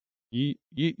Yeet,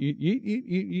 yeet, yeet, yeet, yeet,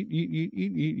 yeet, yeet, yeet,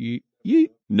 yeet, yeet, yeet, yeet.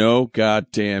 No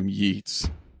goddamn yeets.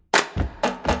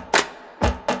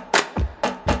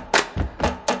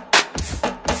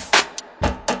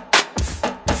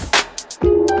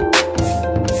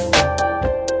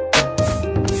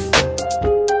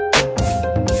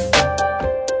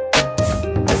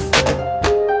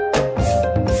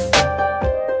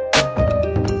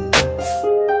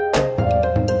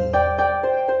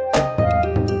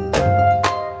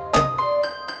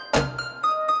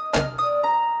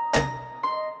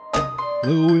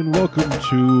 Hello and welcome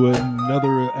to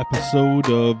another episode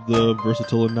of the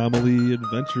Versatile Anomaly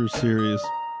Adventure Series.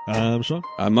 I'm Sean.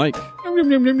 I'm Mike.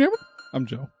 I'm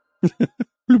Joe. Bloop,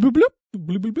 bloop, bloop,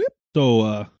 bloop, bloop, bloop.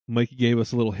 So, Mikey gave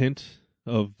us a little hint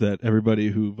of that everybody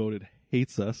who voted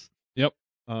hates us. Yep.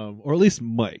 Or at least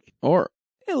Mike. Or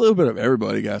a little bit of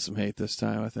everybody got some hate this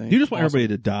time, I think. You just want everybody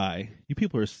to die. You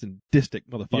people are sadistic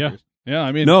motherfuckers. Yeah,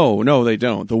 I mean, No, they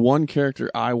don't. The one character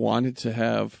I wanted to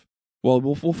have, well,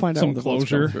 we'll find out some when the votes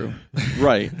closure. come through.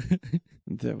 Right.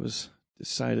 That was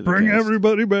decided. Bring against.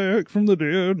 everybody back from the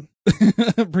dead.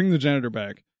 Bring the janitor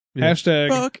back. Yeah. Hashtag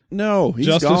Fuck no. He's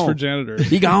justice gone. for janitor.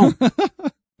 He gone.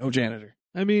 No janitor.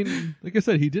 I mean, like I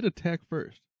said, he did attack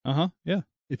first. Yeah.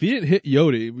 If he didn't hit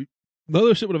Yodi, the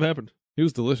other shit would have happened. He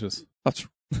was delicious. That's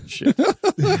shit.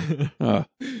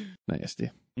 Nasty.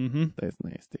 Mm-hmm. That's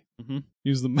nasty. Mm-hmm.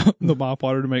 Use the mop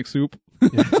water to make soup.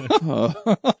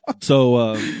 So,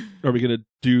 are we going to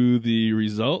do the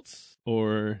results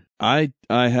or? I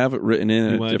have it written in You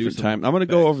at a wanna do different some time. I'm going to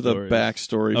go over the backstories?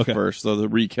 backstory Okay. first, though, the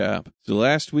recap. So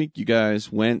last week, you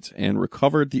guys went and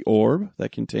recovered the orb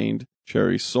that contained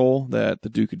Cherry's soul that the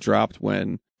Duke had dropped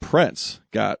when Prince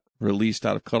got released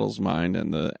out of Cuddle's mind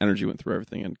and the energy went through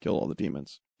everything and killed all the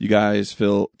demons. You guys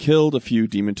killed a few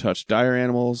demon-touched dire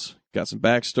animals, got some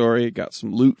backstory, got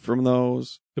some loot from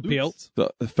those. The pelts.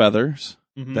 The feathers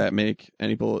Mhm. that make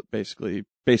any bullet basically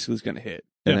is going to hit.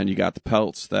 And Yeah. then you got the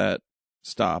pelts that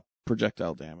stop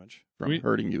projectile damage from We-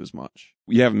 hurting you as much.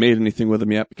 We haven't made anything with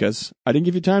them yet because I didn't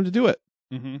give you time to do it.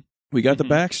 Mm-hmm. We got the Mhm.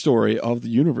 backstory of the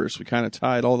universe. We kind of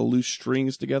tied all the loose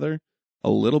strings together a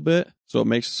little bit, so it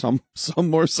makes some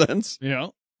more sense Yeah.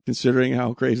 considering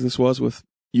how crazy this was with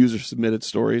user submitted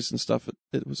stories and stuff.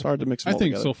 It was hard to mix them I all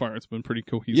think together. so far it's been pretty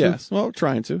cohesive. Yes, well,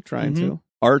 trying to. Mhm.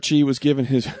 Archie was given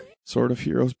his sort of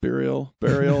hero's burial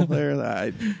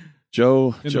there.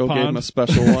 Joe In the gave him pond. a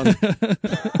special one,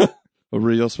 a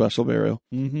real special burial.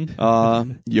 Mm-hmm.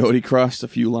 Yodi crossed a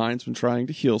few lines when trying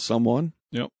to heal someone.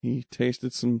 Yep. He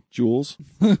tasted some jewels.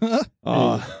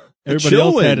 Everybody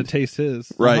else had to Chillwind- taste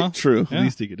his. Right, Uh-huh. true. At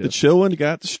least he could do The it. Chillwind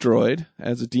got destroyed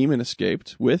as a demon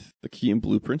escaped with the key and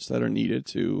blueprints that are needed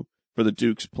for the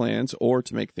Duke's plans or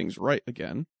to make things right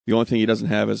again. The only thing he doesn't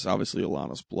have is obviously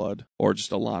Alana's blood or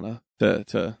just Alana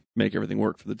to make everything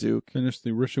work for the Duke. Finish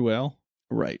the ritual.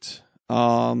 Right.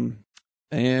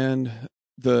 And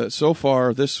so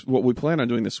far what we planned on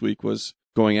doing this week was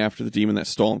going after the demon that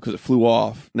stole him because it flew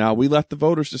off. Now we let the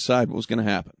voters decide what was going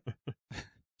to happen.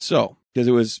 So, because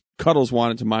it was Cuddles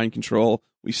wanted to mind control,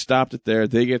 we stopped it there.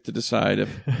 They get to decide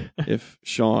if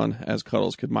Sean as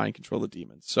Cuddles could mind control the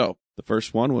demon. So the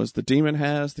first one was the demon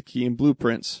has the key and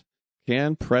blueprints.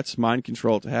 Can Pretz mind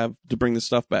control to bring the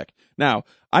stuff back? Now,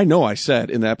 I know I said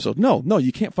in the episode, no,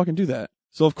 you can't fucking do that.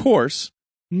 So of course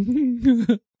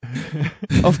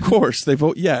they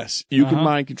vote yes. You can Uh-huh.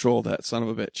 mind control that son of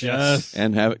a bitch. Yes.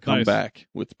 And have it come Nice. back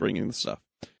with bringing the stuff.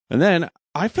 And then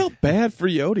I felt bad for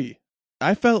Yodi.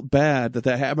 I felt bad that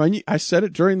happened. I said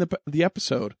it during the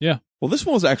episode. Yeah. Well, this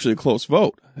one was actually a close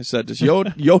vote. I said,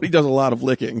 Yodi does a lot of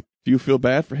licking. Do you feel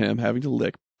bad for him having to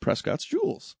lick Prescott's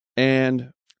jewels?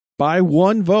 And by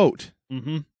one vote,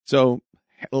 Mm-hmm. so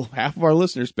half of our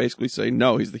listeners basically say,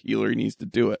 no, he's the healer. He needs to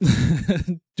do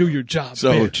it. Do your job,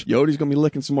 So bitch. Yodi's going to be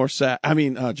licking some more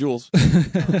jewels,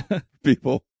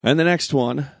 people. And the next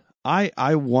one,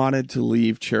 I wanted to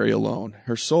leave Cherry alone.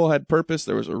 Her soul had purpose.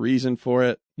 There was a reason for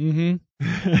it. Mm-hmm.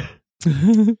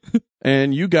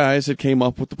 And you guys had came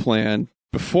up with the plan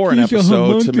before an He's a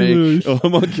episode to make homunculus. a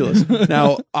homunculus.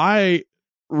 Now, I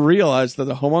realized that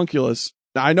the homunculus,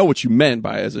 now I know what you meant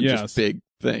by it as a Yes. just big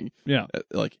thing. Yeah.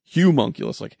 Like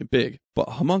humunculus, like big. But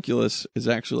homunculus is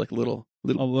actually like a little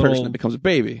person little- that becomes a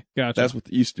baby. Gotcha. That's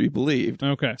what used to be believed.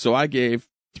 Okay. So I gave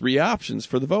 3 options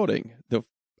for the voting. The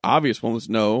obvious one was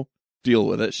no, deal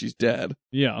with it. She's dead.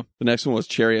 Yeah. The next one was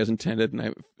Cherry as intended.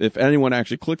 And if anyone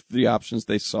actually clicked the options,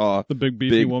 they saw The big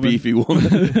beefy woman. beefy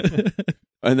woman.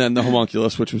 And then the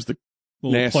homunculus, which was the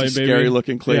Little nasty, clay baby. scary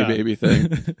looking clay Yeah. baby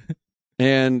thing.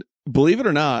 And believe it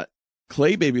or not,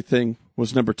 clay baby thing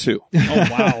was number 2. Oh,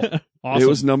 wow. Awesome. It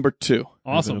was number 2.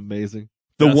 awesome. Amazing.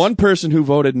 The Yes. one person who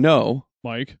voted no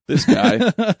Mike. This guy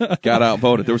got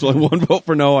outvoted. There was only one vote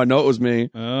for no. I know it was me.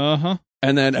 Uh-huh.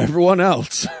 And then everyone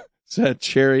else said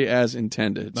Cherry as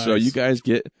intended. Nice. So you guys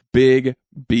get big,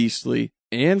 beastly,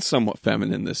 and somewhat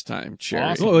feminine this time, Cherry.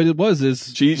 Awesome. Well, what it was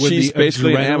is She's when the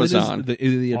basically an adrenaline is- Amazon.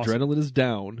 the Awesome. adrenaline is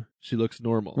down. She looks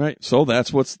normal. Right. So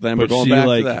that's what's then we're But going she back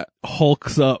like to that.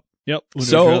 hulks up. Yep. when the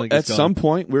So adrenaline at gets gone. some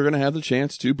point, we're going to have the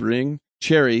chance to bring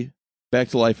Cherry back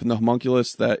to life, and the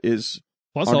homunculus that is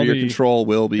Plus under all your the control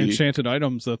will be. enchanted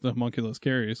items that the homunculus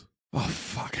carries. Oh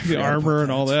fuck! I The forgot armor about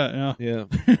and all that, yeah.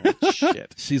 Yeah,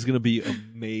 Shit. she's gonna be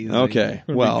amazing. Okay.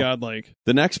 Would Well, be godlike.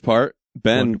 the next part,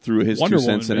 Ben threw his Wonder 2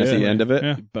 cents in Woman, at the basically. end of it.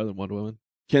 Yeah. Better than Wonder Woman.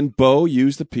 Can Bo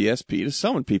use the PSP to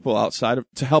summon people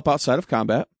to help outside of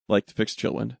combat, like to fix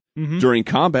Chillwind, Mm-hmm. during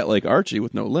combat like Archie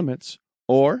with no limits,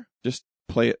 or just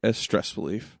play it as stress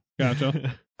relief?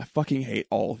 Gotcha. I fucking hate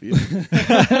all of you.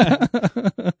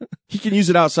 He can use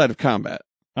it outside of combat.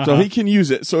 So Uh-huh. he can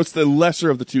use it. So it's the lesser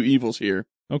of the two evils here.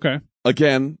 Okay.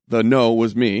 Again, the no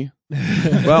was me.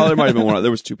 Well, there might have been one.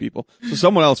 There was 2 people. So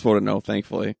someone else voted no,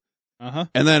 thankfully. Uh-huh.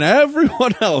 And then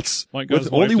everyone else, Mike got with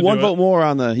his wife only to one do vote it. more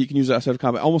on the he can use it outside of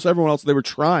combat. Almost everyone else, they were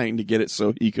trying to get it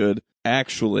so he could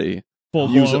actually Full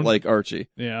use blown. it like Archie.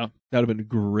 Yeah. That'd have been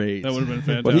great. That would have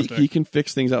been But fantastic. he can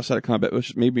fix things outside of combat,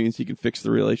 which maybe means he can fix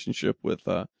the relationship with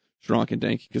Shronk and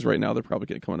Danky, because right now they're probably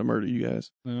going to come to murder you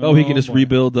guys. Oh, he can just boy.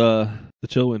 rebuild the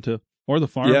Chillwind too. Or the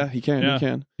farm. Yeah, he can. Yeah. He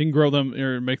can. He can grow them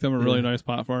or make them a really Yeah. nice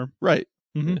pot farm. Right.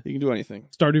 Mm-hmm. He can do anything.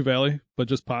 Stardew Valley, but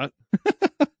just pot.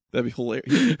 That'd be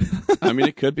hilarious. I mean,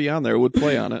 it could be on there. It would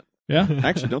play on it. Yeah.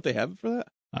 Actually, don't they have it for that?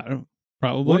 I don't.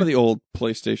 Probably. One of the old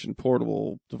PlayStation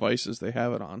portable devices they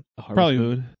have it on. A Harvest Probably-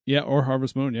 Moon. Yeah, or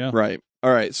Harvest Moon, yeah. Right.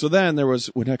 All right. So then there was,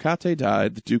 when Hecate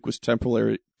died, the Duke was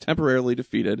temporarily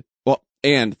defeated. Well,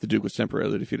 and the Duke was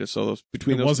temporarily defeated. So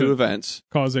between It those two wasn't- events,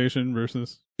 Causation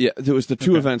versus. yeah, there was the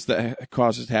two Okay. events that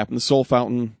caused it to happen. The Soul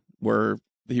Fountain, where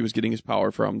he was getting his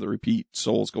power from, the repeat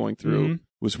souls going through, Mhm.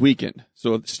 was weakened.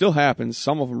 So it still happens.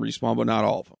 Some of them respawn, but not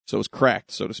all of them. So it was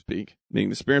cracked, so to speak, meaning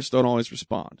the spirits don't always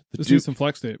respond. The Just Duke, use some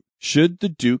flex tape. should the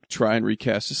Duke try and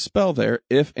recast his spell there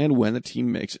if and when the team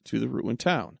makes it to the ruined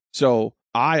town? So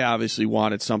I obviously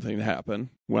wanted something to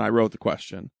happen when I wrote the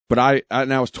question, but I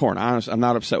now was torn. Honestly, I'm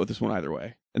not upset with this one either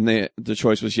way. And the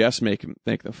choice was yes, make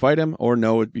them fight him, or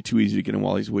no, it'd be too easy to get him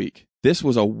while he's weak. This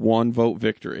was a 1-vote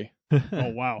victory. Oh,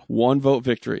 wow. 1-vote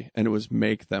victory, and it was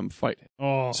make them fight him.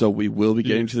 Oh, So we will be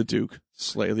getting to the Duke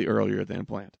slightly earlier than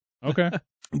planned. okay.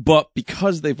 But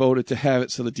because they voted to have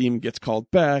it so the demon gets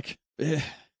called back,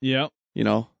 Yeah. you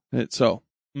know, so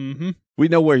Mm-hmm. we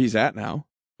know where he's at now.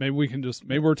 Maybe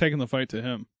we're taking the fight to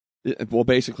him. Well,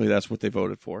 basically, that's what they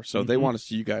voted for. So they Mhm. want to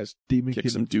see you guys Demon kick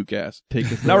can some Duke ass.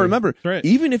 take us Now, there. remember, That's right.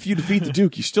 even if you defeat the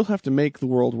Duke, you still have to make the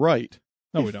world right.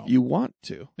 No, we if don't. You want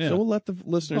to. Yeah. So we'll let the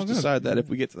listeners Oh, good. decide that if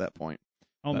we get to that point.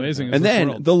 How amazing is And this then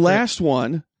world? the last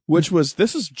one, which was,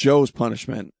 this is Joe's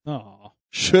punishment. Oh.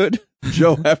 Should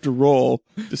Joe have to roll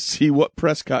to see what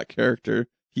Prescott character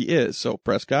he is? So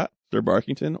Prescott, Sir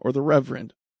Barkington, or the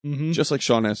Reverend? Mm-hmm. Just like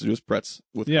Sean has to do his Pretz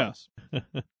with Yeah. us.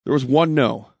 There was one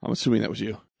no. I'm assuming that was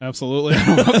you. Absolutely.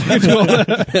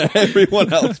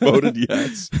 Everyone else voted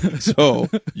yes. So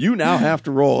you now have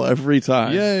to roll every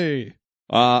time. Yay.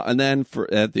 And then for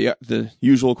the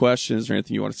usual question, is there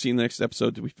anything you want to see in the next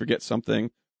episode? Did we forget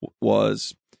something?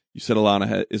 Was you said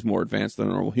Alana is more advanced than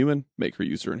a normal human? Make her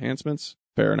use her enhancements.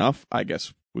 Fair enough. I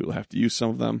guess we will have to use some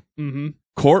of them. Mm-hmm.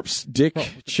 Corpse Dick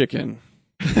Chicken.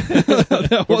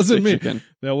 That Corpse wasn't Dick me. Chicken.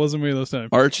 That wasn't me this time.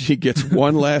 Archie gets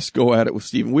one last go at it with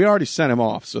Steven. We already sent him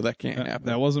off, so that can't happen.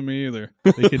 That wasn't me either.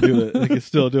 They can do it. They can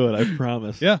still do it. I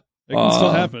promise. Yeah. It can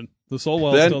still happen. The soul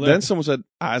well is still there. Then someone said,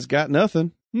 "I's got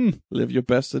nothing. Hmm. Live your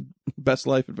best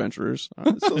life, adventurers." So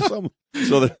they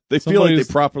feel like they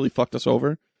Somebody's- properly fucked us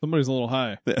over. Somebody's a little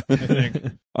high, I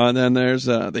think. And then there's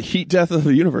the heat death of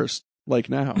the universe, like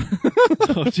now.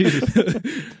 Oh, Jesus.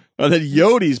 And then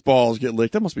Yodi's balls get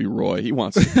licked. That must be Roy. He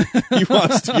wants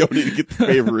Yodi to get the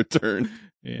favor return.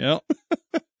 Yeah.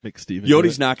 Make Steven do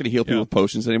Yodi's it. not going to heal people Yeah. with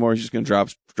potions anymore. He's just going to drop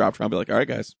try and be like, "All right,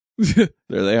 guys, there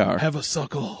they are." Have a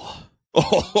suckle.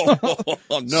 Oh,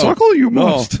 no. Suckle you No.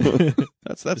 must.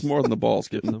 That's more than the balls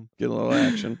getting them. a little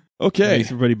action. Yeah, Okay.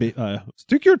 makes everybody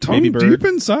Stick your Baby tongue bird. deep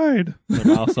inside. their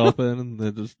mouths open and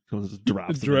then just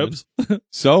drops. It them in. drips.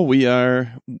 So we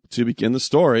are to begin the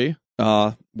story.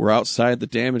 We're outside the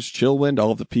damaged Chillwind.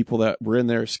 All of the people that were in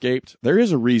there escaped. There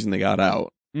is a reason they got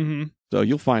out. Mm-hmm. So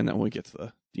you'll find that when we get to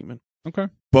the demon. Okay.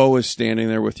 Bo is standing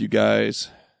there with you guys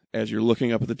as you're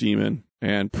looking up at the demon,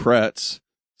 and Pretz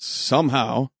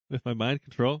somehow, With my mind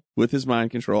control. with his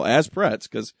mind control, as Pretz,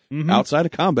 because Mm-hmm. outside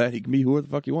of combat, he can be whoever the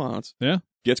fuck he wants. Yeah.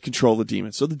 gets control of the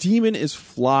demon. So the demon is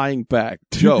flying back.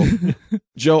 Joe,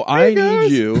 I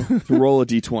need you to roll a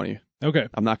d20. Okay.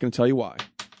 I'm not going to tell you why.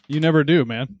 You never do,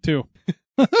 man. 2.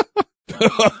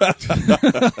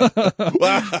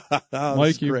 Wow,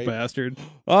 Mike, you great. bastard.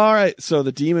 All right, so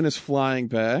the demon is flying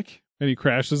back. And he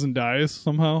crashes and dies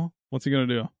somehow. What's he going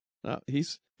to do?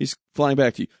 He's flying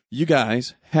back to you. You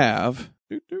guys have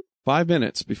 5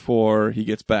 minutes before he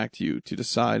gets back to you to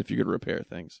decide if you're going to repair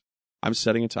things. I'm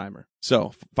setting a timer.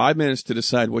 So 5 minutes to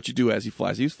decide what you do as he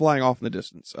flies. He's flying off in the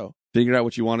distance. So figure out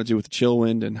what you want to do with the chill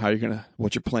wind and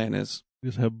what your plan is.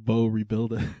 Just have Bo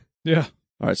rebuild it. Yeah.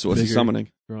 All right, so what's he Bigger.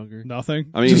 summoning? Stronger. Nothing.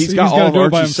 I mean, he's got all gotta of do it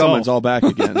by Archie's himself. summons all back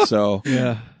again, so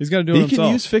Yeah. He's got to do it he himself.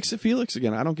 can use Fix It Felix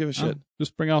again. I don't give a shit.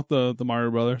 Just bring out the Mario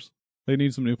Brothers. They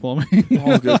need some new plumbing.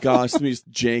 Oh, good God. It's the most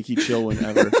janky chill wind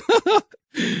ever.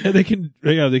 And they can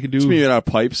It's do. made out of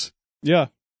pipes, Yeah.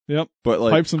 Yep. but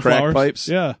like Pipes and crack flowers. pipes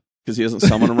Yeah. because he doesn't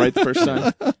summon them right the first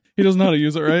time. He doesn't know how to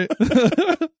use it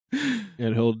right.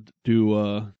 And he'll do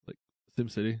like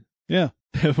SimCity. Yeah.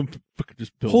 Have him fucking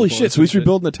just build. Holy up all shit, this so he's shit.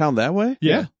 rebuilding the town that way?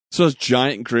 Yeah. So those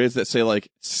giant grids that say like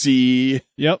C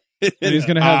Yep. And he's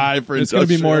going to I have, for it's going to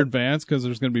be more industrial. advanced because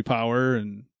there's going to be power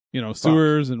and,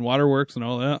 sewers and waterworks and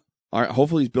all that. All right,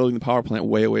 hopefully he's building the power plant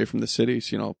way away from the city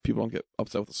so, people don't get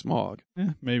upset with the smog.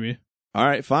 Yeah, maybe. All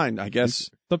right, fine, I guess. It's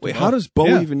up to Wait, Bo. how does Bo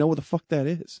Yeah. even know what the fuck that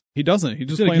is? He doesn't. He's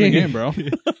just He's in a playing the game. game, bro.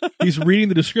 He's reading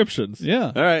the descriptions.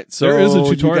 Yeah. All right, so There is a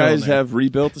you tutorial guys in there. have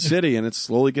rebuilt the city, and it's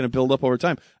slowly going to build up over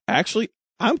time. Actually,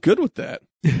 I'm good with that.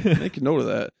 Make a note of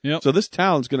that. Yep. So this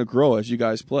town's going to grow as you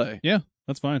guys play.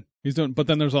 That's fine. He's doing, but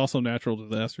then there's also natural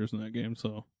disasters in that game.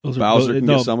 So, Those Bowser can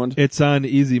no, get summoned. It's on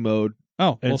easy mode,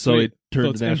 oh, and well, so sweet. it turned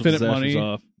it's the natural infinite disasters money,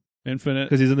 off infinite.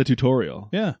 because he's in the tutorial.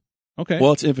 Yeah. Okay.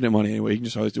 Well, it's infinite money anyway. He can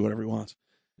just always do whatever he wants.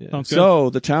 Yeah. Sounds good. So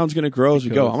the town's going to grow as we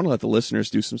go. Because- I'm going to let the listeners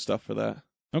do some stuff for that.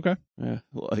 Okay. Yeah,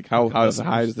 like how high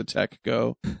does the tech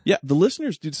go? Yeah, the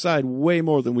listeners decide way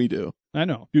more than we do. I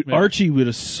know. Dude, Yeah. Archie would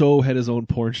have so had his own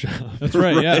porn shop. That's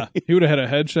right. Yeah. Right. He would have had a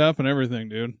head shop and everything,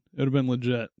 dude. It would have been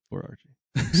legit. Poor Archie.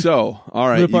 So, all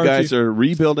right, Rip you guys Archie. are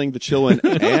rebuilding the Chillin'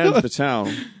 and the town.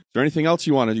 Is there anything else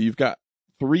you want to do? You've got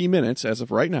 3 minutes as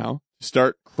of right now to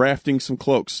start crafting some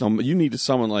cloaks. You need to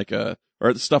summon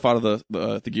or the stuff out of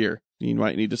the gear. You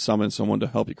might need to summon someone to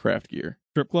help you craft gear.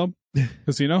 Strip club,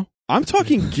 casino. I'm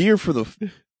talking gear for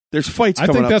there's fights I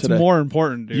coming think up that's today. more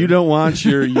important, dude. You don't want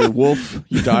your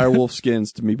dire wolf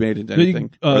skins to be made into So you anything.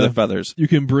 can, Or the feathers. You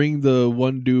can bring the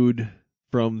one dude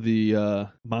from the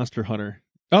Monster Hunter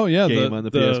Oh yeah, game on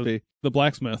the PSP. the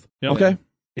blacksmith. Yep. Okay.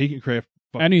 He can craft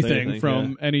fucking Anything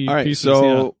from any All right, pieces.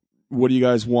 so what do you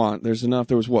guys want? There's enough.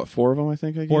 There was 4 of them, I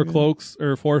think. I yeah. 4 gave you? cloaks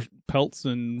or 4 pelts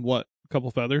and what? A couple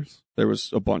feathers. There was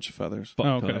a bunch of feathers. Fuck Oh,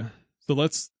 okay. ton. So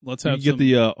let's You have can get some,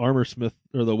 the armor smith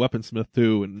or the weaponsmith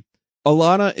too, and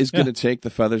Alana is going Yeah. to take the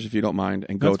feathers, if you don't mind,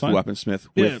 and go That's to fine. the weaponsmith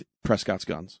with Yeah. Prescott's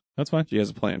guns. That's fine. She has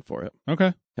a plan for it.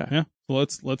 Okay. Okay. Yeah. So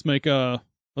let's make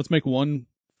one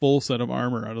full set of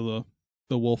armor out of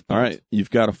the wolf. All right, you've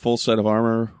got a full set of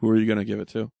armor. Who are you going to give it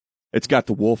to? It's got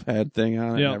the wolf head thing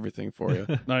on it Yeah. and everything for you.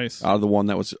 Nice. Out of the one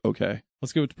that was okay.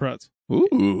 Let's give it to Pretz.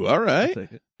 Ooh, all I'll right.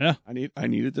 take it. I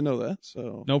needed to know that.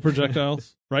 So No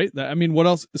projectiles, right? What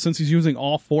else? Since he's using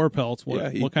all 4 pelts,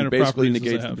 what he kind of basically properties does it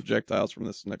negates the have? projectiles from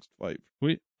this next fight.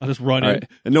 I'll just run All in. right,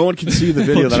 and no one can see the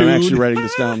video that I'm Platoon. actually writing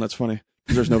this down. That's funny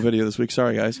because there's no video this week.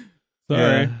 Sorry, guys.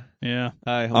 Sorry. Yeah.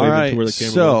 Hi, I'll All wave it right, to where the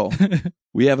camera so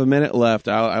we have a minute left.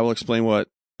 I will explain or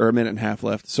a minute and a half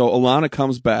left. So Alana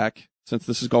comes back, since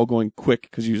this is all going quick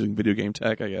because you're using video game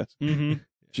tech, I guess. Mm-hmm.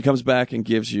 She comes back and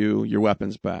gives you your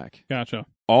weapons back. Gotcha.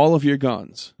 All of your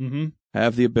guns Mm-hmm.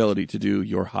 have the ability to do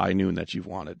your high noon that you've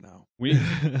wanted now. We.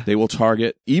 They will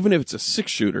target, even if it's a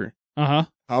 6-shooter, Uh-huh.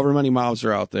 however many mobs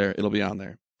are out there, it'll be on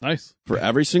there. Nice. For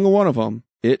every single one of them,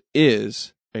 it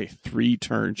is a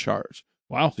 3-turn charge.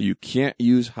 Wow. So you can't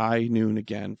use high noon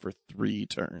again for 3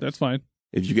 turns. That's fine.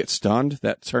 If you get stunned,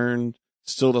 that turn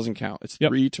still doesn't count. It's Yep.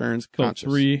 3 turns So conscious.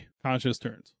 3 conscious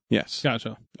turns. Yes.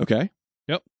 Gotcha. Okay.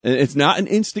 Yep. And it's not an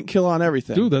instant kill on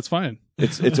everything. Dude, that's fine.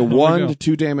 It's a There we 1 go. to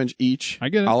 2 damage each. I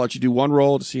get it. I'll let you do 1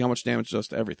 roll to see how much damage it does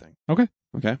to everything. Okay.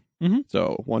 Okay. Mhm.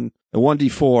 So a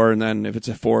 1d4, and then if it's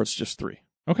a 4, it's just 3.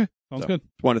 Okay. Sounds So, good.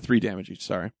 1 to 3 damage each.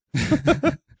 Sorry.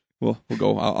 We'll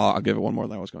go. I'll give it 1 more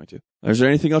than I was going to. Is there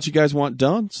anything else you guys want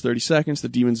done? It's 30 seconds. The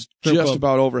demon's Strip just club.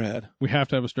 about overhead. We have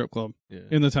to have a strip club Yeah.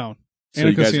 in the town. So And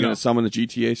a you guys casino. going to summon the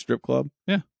GTA strip club?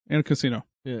 And a casino.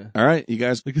 Yeah. All right, you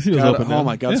guys. The casino's gotta- open now. oh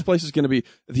my god, this place is going to be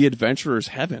the adventurer's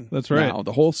heaven. That's right. Now.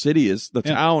 The whole city is. The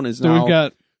Yeah. town is So now. we've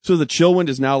got So the Chillwind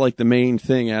is now like the main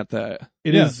thing at that.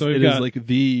 It Yeah, is. so we've It is got- like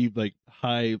the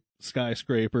high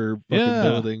skyscraper fucking Yeah.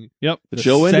 building. Yep. The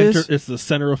Chillwind is? It's the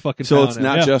center of fucking So town. it's now.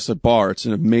 not Yeah. just a bar; it's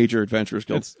a major adventurers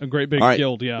guild. It's a great big All right.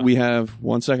 guild, yeah. We have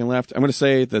 1 second left. I'm going to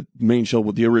say the main show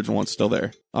with the original one's still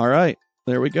there. All right,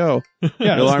 there we go. yeah,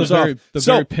 the it's alarm's the off.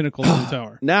 very pinnacle of the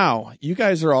tower. Now you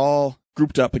guys are all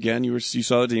grouped up again. You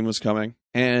saw the demon was coming,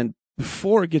 and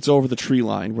before it gets over the tree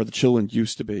line where the Chillwind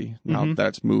used to be, now Mhm. that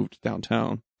it's moved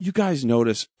downtown, you guys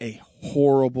notice a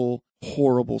horrible,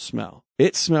 horrible smell.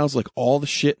 It smells like all the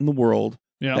shit in the world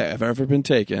Yeah. that have ever been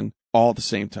taken all at the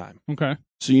same time. Okay.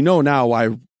 So you know now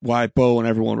why Bo and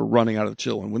everyone were running out of the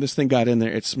Chillwind. When this thing got in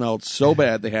there, it smelled so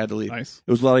bad they had to leave. Nice.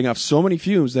 It was letting off so many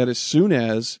fumes that as soon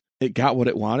as it got what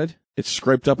it wanted, it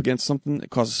scraped up against something, it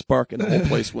caused a spark, and the whole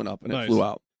place went up and Nice. it flew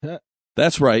out. Yeah.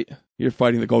 That's right. You're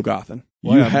fighting the Golgothan.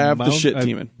 Well, You I have the shit I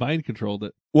demon. mind controlled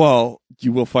it. Well,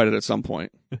 you will fight it at some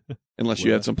point. Unless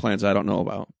you Well. had some plans I don't know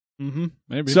about. Mm-hmm.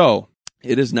 Maybe. So,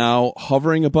 it is now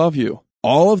hovering above you.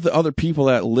 All of the other people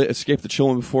that escaped the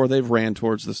Chillwind before, they've ran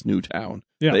towards this new town.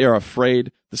 Yeah. They are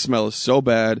afraid. The smell is so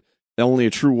bad that only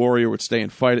a true warrior would stay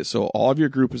and fight it. So all of your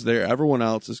group is there. Everyone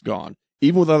else is gone.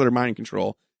 Even with other mind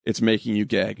control, it's making you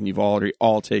gag, and you've already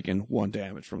all taken 1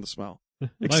 damage from the smell.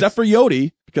 Except for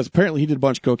Yodi, because apparently he did a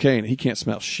bunch of cocaine and he can't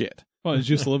smell shit. Well, he's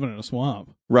just living in a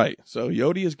swamp. Right. So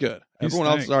Yodi is good. He's Everyone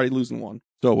else stank. is already losing 1.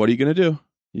 So what are you going to do?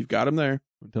 You've got him there.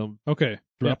 Tell him, Okay.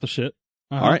 drop the shit.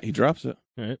 Uh-huh. All right. He drops it.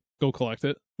 All right. Go collect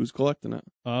it. Who's collecting it?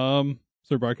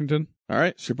 Sir Barkington. All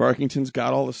right. Sir Barkington's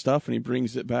got all the stuff and he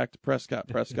brings it back to Prescott.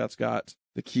 Prescott's got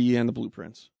the key and the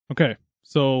blueprints. Okay.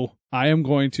 So I am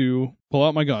going to pull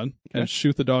out my gun Okay. and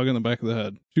shoot the dog in the back of the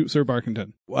head. Shoot Sir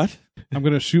Barkington. What? I'm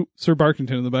going to shoot Sir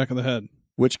Barkington in the back of the head.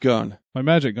 Which gun? My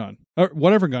magic gun. Or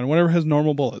whatever has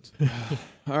normal bullets.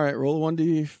 All right. Roll a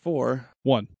 1d4.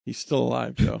 1. He's still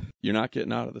alive, Joe. You're not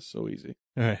getting out of this so easy.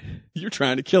 All right. You're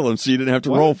trying to kill him so you didn't have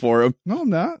to What? roll for him. No, I'm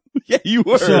not. Yeah, you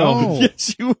were. So-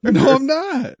 yes, you were. No, I'm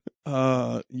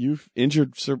not. You've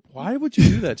injured Sir. Why would you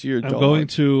do that to your I'm dog? going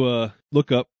to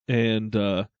look up and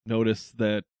notice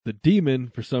that the demon,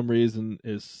 for some reason,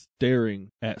 is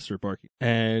staring at Sir Barking.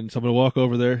 And so I'm going to walk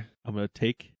over there. I'm going to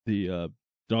take the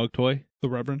dog toy, The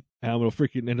Reverend. and I'm going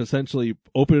to and essentially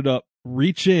open it up,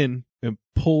 reach in, and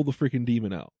pull the freaking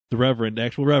demon out. The Reverend, the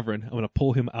actual Reverend, I'm going to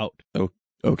pull him out.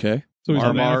 Okay. So he's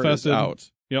Marmar manifested. is out.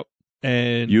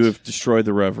 And You have destroyed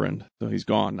the Reverend, so he's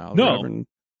gone now. The No. Reverend.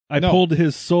 I No. pulled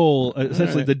his soul, essentially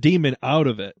Alright. the demon, out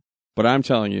of it. But I'm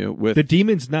telling you, with The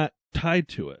demon's not tied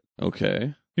to it.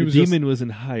 okay, He The was demon was in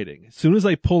hiding. As soon as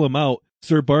I pull him out,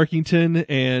 Sir Barkington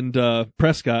and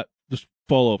Prescott just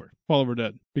fall over. fall over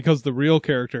dead because the real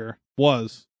character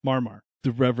was Marmar,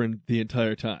 The Reverend the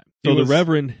entire time. He So the was-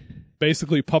 Reverend,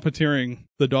 basically puppeteering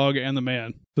the dog and the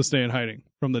man to stay in hiding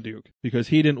from the Duke. because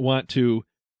he didn't want to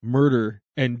murder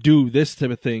and do this type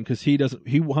of thing, because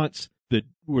he wants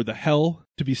the hell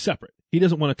to be separate. He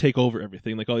doesn't want to take over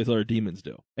everything like all these other demons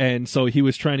do. And so he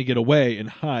was trying to get away and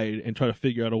hide and try to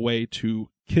figure out a way to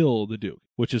kill the Duke,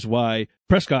 which is why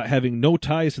Prescott, having no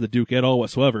ties to the Duke at all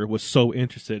whatsoever, was so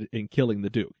interested in killing the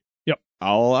Duke.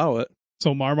 I'll allow it.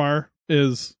 So Marmar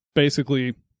is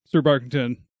basically Sir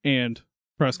Barkington and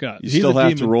Prescott. You He's still a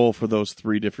have to demon. roll for those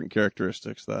 3 different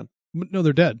characteristics. Then, No,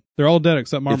 they're dead. They're all dead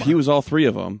except Marmar. if he was all 3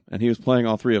 of them and he was playing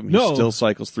all 3 of them, No. he still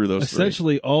cycles through those 3.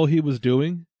 Essentially, all he was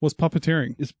doing, was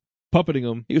puppeteering. puppeting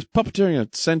him. He was puppeteering a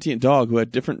sentient dog who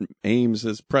had different aims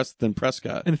than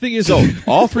Prescott. And the thing is, So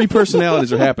all 3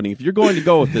 personalities are happening. If you're going to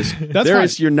go with this, That's fine.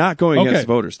 you're not going Okay. against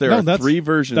voters. There No, are that's- 3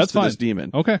 versions that's to this fine.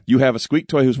 demon. Okay. You have a squeak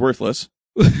toy who's worthless.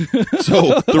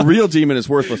 So the real demon is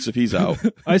worthless if he's out.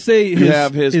 I say You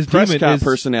have his demon Prescott is,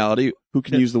 personality who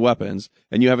can use the weapons,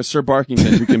 and you have a Sir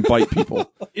Barkington who can bite people.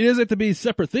 It doesn't have to be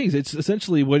separate things. It's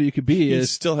essentially what you could be He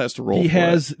is still has to roll. he for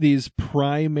has it. these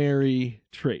primary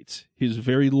traits. He's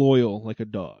very loyal, like a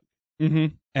dog, Mm-hmm.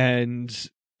 and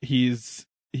he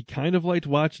kind of liked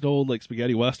watching old like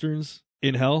spaghetti westerns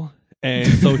in hell, and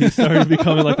so he started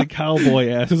becoming like the cowboy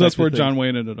aspect. Because that's where of John things.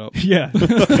 Wayne ended up. Yeah,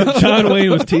 John Wayne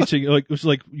was teaching was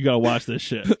like you gotta watch this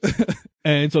shit,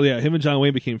 and so yeah, him and John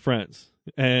Wayne became friends,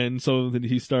 and so then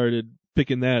he started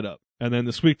picking that up. And then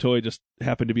the squeak toy just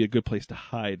happened to be a good place to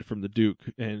hide from the Duke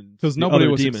and Because the nobody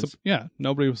other would demons.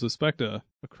 nobody would suspect a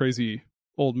crazy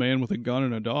old man with a gun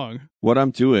and a dog. What I'm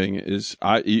doing is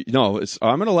I'm going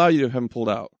to allow you to have him pulled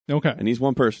out, Okay. and he's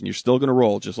one person. You're still going to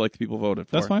roll just like the people voted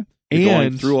for. That's fine. You're going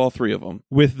And through all 3 of them.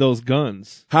 with those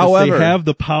guns, However- they have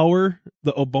the power,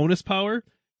 the bonus power.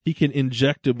 He can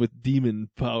inject them with demon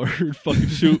power and fucking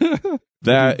shoot.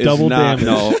 That is Double not damage.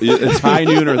 no. It's high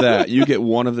noon or that. You get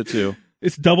one of the 2.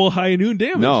 It's double high noon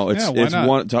damage. No, it's Yeah, why it's not?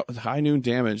 one high noon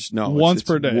damage. No, Once it's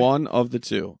per day. One of the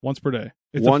two. Once per day.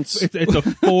 It's once- it's a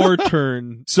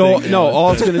 4-turn. So thing no, now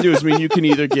all it's instead. going to do is mean you can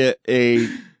either get a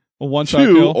A one-shot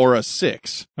 2 kill. or a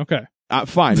 6. Okay.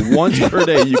 Fine, once per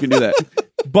day you can do that.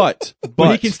 But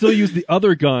But he can still use the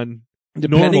other gun.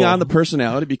 depending normal. on the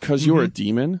personality, because you're a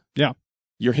demon, Yeah.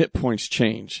 your hit points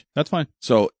change. That's fine.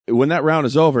 So when that round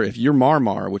is over, if you're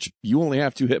Marmar, which you only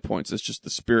have 2 hit points, it's just the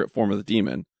spirit form of the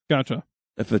demon. Gotcha.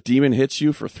 If the demon hits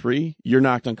you for 3, you're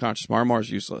knocked unconscious. Marmar's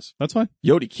useless. That's fine.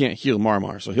 Yodi can't heal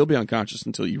Marmar, so he'll be unconscious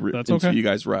until That's until okay. you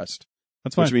guys rest.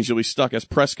 That's fine. Which means you'll be stuck as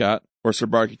Prescott or Sir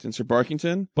Barkington. Sir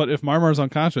Barkington? But if Marmar's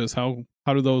unconscious, how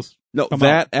do those? No, Come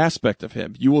that aspect of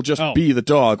him. You will just Oh. be the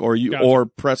dog or Gotcha. or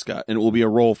Prescott, and it will be a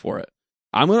roll for it.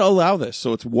 I'm going to allow this,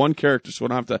 so it's one character, so I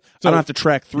don't have to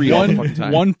track 3 all the fucking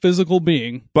time. One physical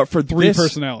being, But for 3 this,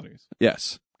 personalities.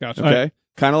 yes, Gotcha. okay,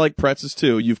 kind of like Pretz's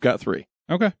 2. You've got 3.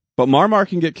 Okay. But Marmar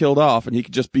can get killed off, and he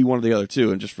could just be one of the other 2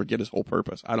 and just forget his whole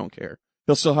purpose. I don't care.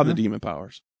 He'll still have the demon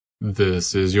powers.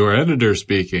 This is your editor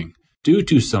speaking. Due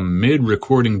to some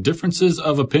mid-recording differences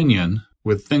of opinion,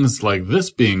 with things like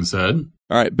this being said,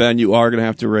 All right, Ben, you are going to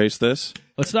have to erase this.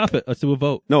 Let's stop it. Let's do a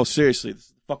vote. No, seriously, this is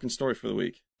the fucking story for the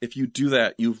week. If you do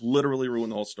that, you've literally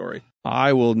ruined the whole story.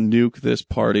 I will nuke this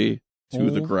party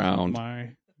to the ground.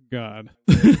 My God.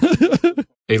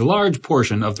 a large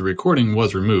portion of the recording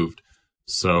was removed.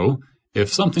 So,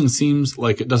 if something seems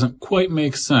like it doesn't quite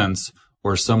make sense,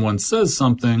 or someone says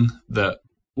something that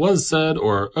was said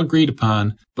or agreed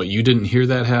upon, but you didn't hear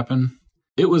that happen,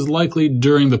 it was likely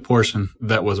during the portion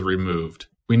that was removed.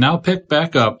 We now pick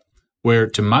back up where,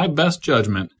 to my best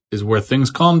judgment, is where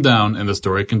things calmed down and the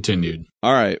story continued.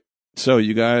 All right, so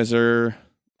you guys are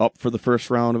up for the first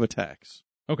round of attacks.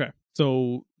 Okay.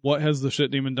 So what has the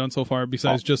shit demon done so far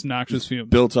besides just noxious fumes?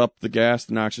 Built up the gas,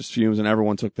 the noxious fumes, and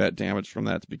everyone took that damage from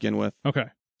that to begin with. Okay.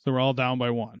 So we're all down by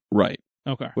 1. Right,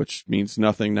 Okay. which means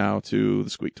nothing now to the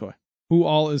squeak toy. Who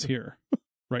all is here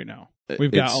right now?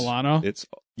 We've got Alana. It's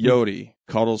Yodi,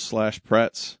 Cuddles /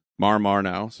 Pretz, Marmar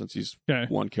now, since he's Okay.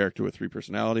 one character with 3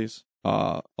 personalities.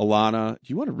 Alana, do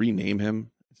you want to rename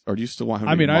him? Or do you still want him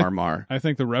I to be mean, Marmar? I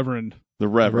think the Reverend. The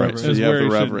Reverend. Reverend So is you have where the he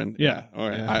should- Reverend. yeah. All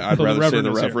right. Yeah. I'd So the rather say Reverend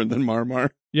the is here. Reverend than Marmar.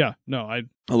 Yeah. No, I.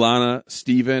 Alana,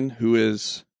 Steven, who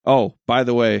is... Oh, by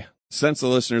the way, since the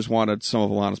listeners wanted some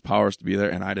of Alana's powers to be there,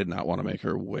 and I did not want to make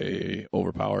her way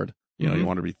overpowered. You know, you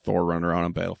want to be Thor running around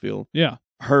on Battlefield. Yeah.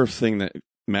 Her thing that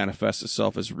manifests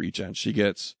itself as regen. She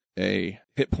gets a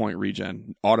hit point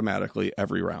regen automatically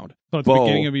every round. So at the Bo-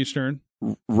 beginning of each turn.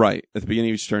 Right. At the beginning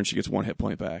of each turn, she gets 1 hit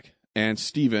point back. And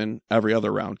Steven, every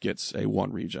other round, gets a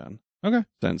 1 regen. Okay.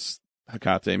 Since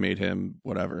Hecate made him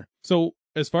whatever. So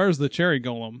as far as the cherry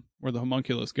golem, where the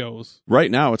homunculus goes, Right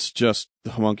now, it's just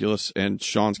the homunculus, and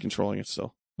Sean's controlling it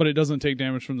still. but it doesn't take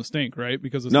damage from the stink, right?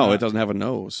 Because it's No, not- it doesn't have a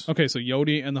nose. Okay, so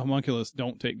Yodi and the homunculus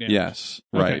don't take damage. Yes,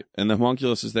 Okay. right. And the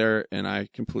homunculus is there, and I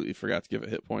completely forgot to give it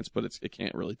hit points, but it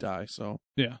can't really die. So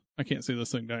Yeah. I can't see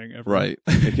this thing dying ever. right,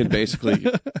 it can basically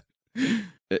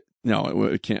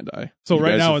it can't die. So You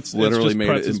right guys now have it's literally just made it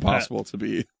Pretz's impossible to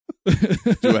be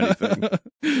do anything.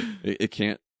 It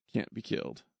can't be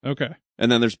killed. Okay.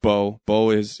 And then there's Bo. Bo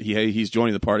is he's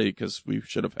joining the party because we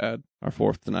should have had our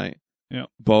 4th tonight. Yeah.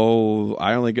 Bo,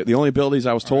 the only abilities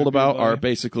I was told R.I.P. about Bo. are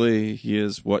basically he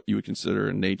is what you would consider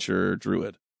a nature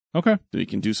druid. Okay. So he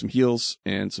can do some heals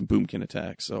and some boomkin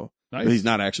attacks. So Nice. he's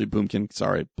not actually boomkin,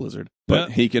 sorry, Blizzard. But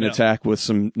Yeah, he can yeah. attack with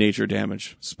some nature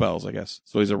damage spells, I guess.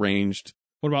 So he's a ranged.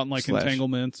 What about like Slash.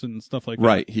 entanglements and stuff like that?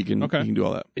 Right, he can do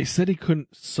all that. He said he couldn't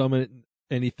summon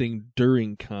anything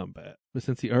during combat, but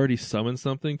since he already summoned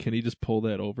something, can he just pull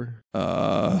that over?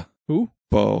 Who?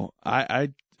 Bo, I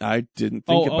didn't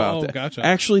think about that. Gotcha.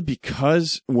 Actually,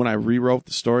 because when I rewrote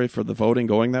the story for the voting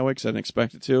going that way, because I didn't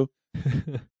expect it to,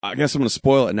 I guess I'm going to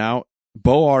spoil it now.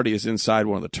 Bo already is inside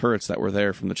one of the turrets that were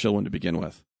there from the Chillwind to begin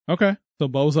with. Okay. So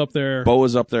Bo's up there. Bo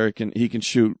is up there. He can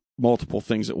shoot multiple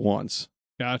things at once.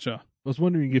 Gotcha. I was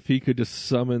wondering if he could just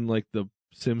summon like the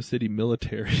SimCity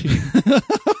military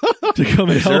to come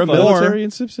and Is there a help us. military in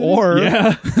SimCity? Or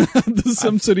Yeah. the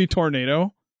SimCity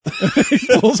tornado.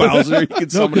 Bowser, you can No,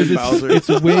 summon because Bowser. it's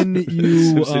when you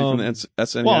SimCity from the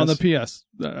SNES. Well, on the PS.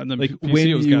 And then like PC when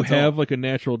it was you Godzilla. have like a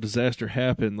natural disaster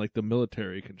happen, like the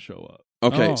military can show up,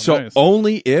 Okay, Oh, so nice.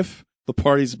 only if the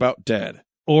party's about dead.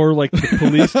 or like the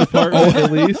police department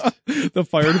at least. the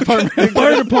fire department. The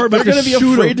fire department They're going to be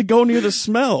shoot 'em. afraid to go near the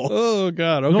smell. Oh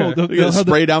God. Okay. No, They're they'll going to have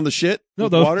spray down the shit No,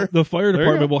 with the water. the fire There you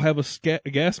department go. will have a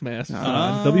gas mask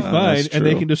Ah, on. They'll be fine, that's and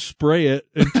they true. can just spray it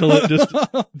until it just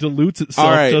dilutes itself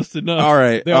All right. just enough. All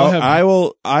right, They all have- I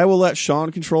will let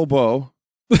Sean control Bo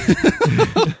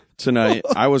tonight.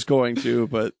 I was going to,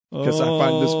 but because I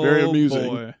find this very amusing.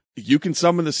 Boy. You can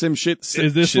summon the Sim shit.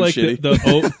 Is this Sim like shitty. the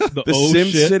The oh Sim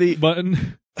shit City-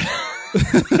 button?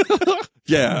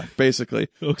 Yeah, basically.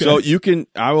 Okay. So you can.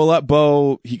 I will let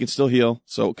Bo. He can still heal.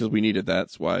 So because we needed that,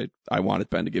 that's why I wanted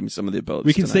Ben to give me some of the abilities.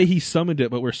 we can tonight. say he summoned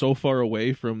it, but we're so far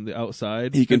away from the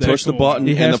outside. he can the push the actual- button.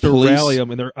 He and has the to police, rally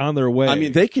them, and they're on their way. I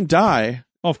mean, they can die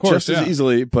Oh, of course, just as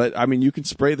easily, but I mean, you can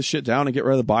spray the shit down and get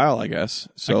rid of the bile, I guess.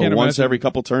 So can't once imagine- every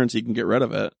couple turns, he can get rid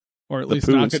of it. or at the least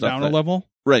poo and knock it stuff down that- a level.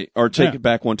 Right, or take Yeah. it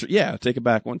back one turn. Yeah, take it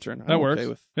back one turn. That I'm works. Okay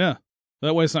with, Yeah,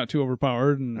 that way it's not too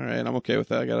overpowered, and all right, I'm okay with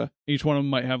that. I gotta. each one of them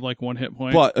might have like one hit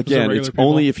point. But Because they're again, regular it's people.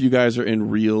 only if you guys are in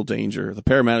real danger. The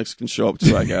paramedics can show up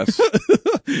too, I guess.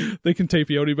 They can tape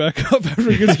Yodi back up after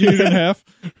he gets yeeted in half.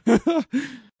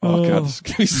 Oh god, this is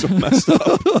gonna be so messed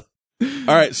up.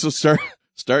 All right, so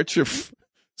start your.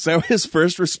 So his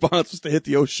first response was to hit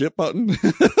the oh shit button.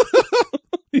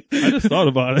 I just thought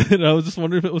about it, and I was just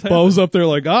wondering if it was happening. Bo's up there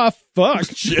like, fuck.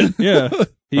 Shit. Yeah,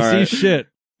 he All sees right. shit.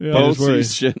 Yeah, Bo just worried.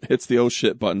 sees shit, hits the oh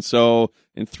shit button. So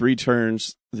in 3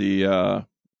 turns, the let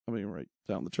me write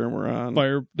down the turn we're on.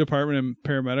 Fire department and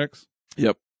paramedics.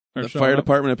 Yep. are The showing fire up.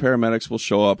 department and paramedics will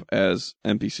show up as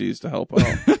NPCs to help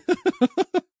out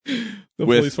The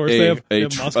with police force, they have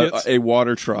muskets. a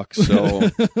water truck. So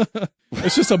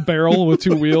It's just a barrel with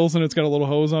 2 wheels and it's got a little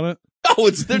hose on it. oh,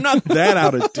 they're not that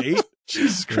out of date.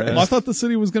 Jesus Christ. Well, I thought the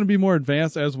city was going to be more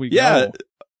advanced as we Yeah. go.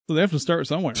 So they have to start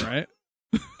somewhere, right?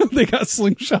 They got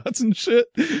slingshots and shit.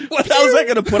 What the hell is that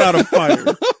going to put out a fire?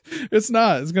 It's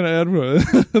not. It's going to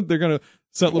add. They're going to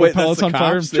set little Wait, that's pellets the on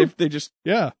fire. cops? They just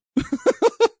Yeah.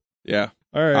 yeah.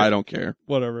 All right. I don't care.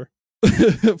 Whatever.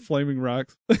 Flaming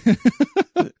rocks.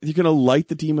 You gonna light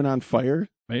the demon on fire?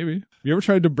 Maybe. You ever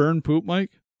tried to burn poop,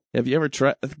 Mike? Have you ever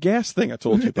tried the gas thing I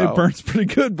told you about? It burns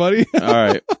pretty good, buddy. All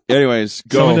right. Anyways,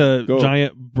 Summon go. a Go.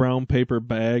 giant brown paper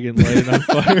bag and light it on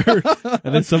fire,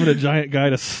 and then summon a giant guy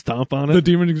to stomp on The it.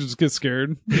 demon just gets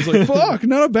scared. He's like, fuck,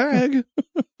 not a bag.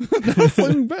 Not a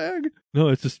flaming bag. No,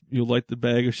 it's just you light the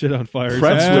bag of shit on fire.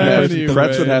 Pretz Anyway.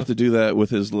 would have to do that with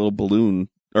his little balloon,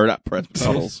 or not Pretz,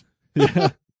 Puddles. Yeah.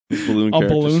 His balloon A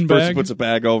character. balloon First bag? he puts a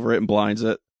bag over it and blinds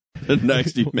it. And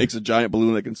next he makes a giant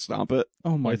balloon that can stomp it.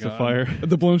 Oh my Lights a god. fire.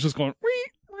 The balloon's just going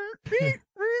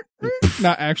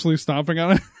not actually stomping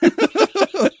on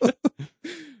it.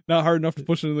 Not hard enough to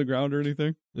push it into the ground or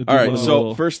anything. It'd All be right, one of the so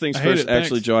little- first things I hate first. it,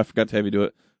 Actually, thanks. Joe, I forgot to have you do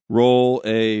it. Roll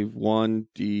a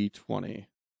 1d20.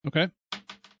 Okay.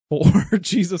 4.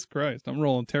 Jesus Christ. I'm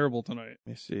rolling terrible tonight. Let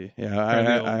me see. Yeah, Try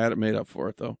the old- I had it made up for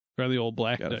it, though. Try the old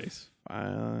black Gotta dice.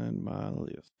 Find my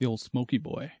list. The old smoky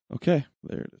boy. Okay,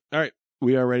 there it is. All right,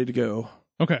 we are ready to go.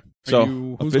 Okay. So,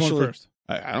 Who's going officially- first?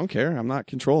 I don't care. I'm not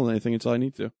controlling anything until I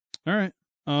need to. All right.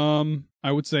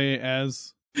 I would say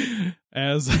as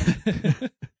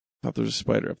Thought there was a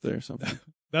spider up there or something.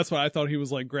 that's what I thought he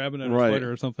was like grabbing at a Right.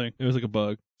 spider or something. It was like a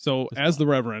bug. So It's as the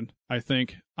Reverend, I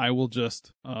think I will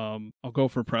just I'll go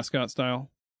for Prescott style,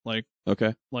 like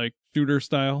Okay, shooter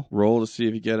style. roll to see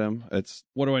if you get him. It's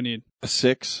What do I need? a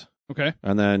 6, Okay.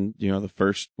 and then the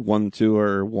first 1 and 2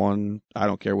 are 1. I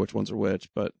don't care which ones are which,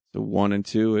 but the 1 and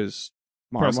 2 is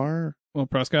Marmar Well,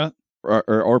 Prescott.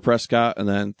 or Prescott, and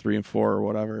then 3 and 4 or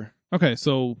whatever. Okay,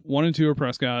 so 1 and 2 are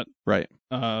Prescott. Right,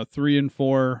 3 and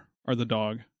 4 are the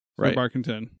dog, Right.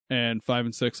 Barkington, and 5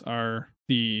 and 6 are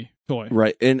the toy.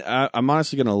 right. And I'm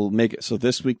honestly gonna make it so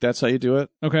this week. That's how you do it.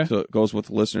 Okay. So it goes with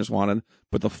the listeners wanted.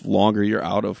 But the longer you're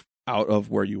out of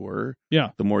where you were,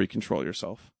 Yeah. the more you control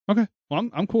yourself. Okay. Well,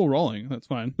 I'm cool rolling. That's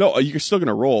fine. No, you're still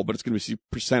gonna roll, but it's gonna be a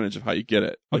percentage of how you get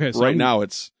it. Like, Okay, so right I'm- now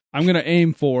it's I'm gonna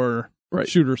aim for Right.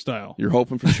 shooter style, you're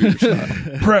hoping for shooter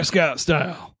style. Prescott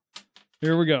style.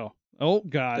 Here we go. Oh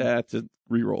God. To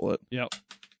re-roll it. Yep.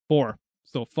 4.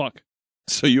 So fuck.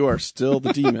 So you are still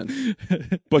the demon,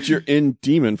 but you're in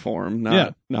demon form,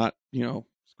 not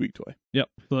squeak toy. Yep.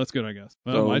 So that's good, I guess.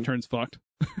 Well, So- my turn's fucked.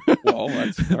 Well,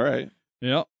 that's all right.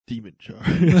 Yep. Demon charge.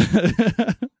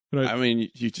 But I mean,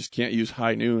 you just can't use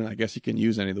high noon. I guess you can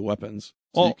use any of the weapons.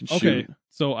 So well, you can okay. shoot.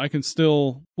 So I can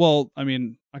still. Well, I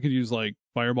mean, I could use like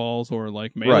fireballs or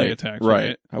like melee attacks.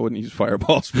 Right. I wouldn't use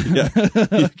fireballs, but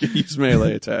yeah, you can use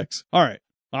melee attacks. All right.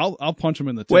 I'll punch him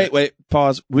in the tits. Wait,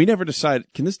 pause. We never decided.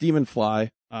 Can this demon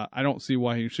fly? I don't see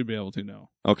why he should be able to. No.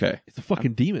 Okay, It's a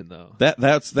fucking demon, though.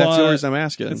 that's the But only reason I'm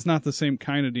asking. It's not the same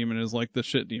kind of demon as like the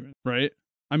shit demon, right?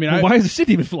 I mean, Well, why is the shit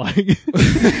demon flying?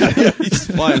 He's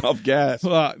flying off gas.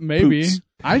 maybe. Poops.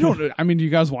 I don't. I mean, do you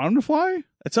guys want him to fly?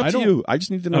 It's up I to don't- you. I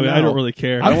just need to know. I mean, now. I don't really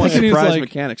care. I don't I'm want thinking he's surprise like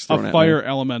mechanics thrown A at fire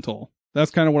elemental.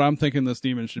 That's kind of what I'm thinking this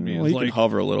demon should be. me. Well, is you like, can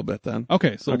hover a little bit then.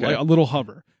 okay, so Okay. like a little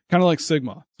hover, kind of like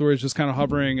Sigma, so where it's just kind of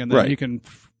hovering, and then Right. he can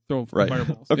throw Right.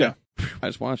 fireballs. Okay. Yeah. I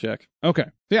just want to check. Okay.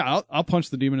 Yeah, I'll punch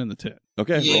the demon in the tit.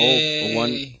 Okay, Yay. roll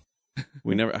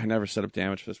a 1. I never set up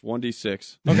damage for this.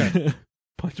 1d6. Okay.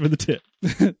 Punch him in the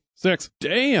tit. 6.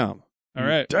 Damn. All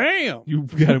right. Damn. You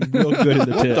got him real good in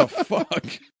the What tit. the fuck?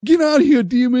 Get out of here,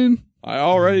 demon. I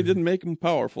already didn't make him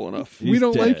powerful enough. He's we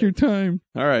don't like dead. your time.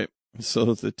 All right.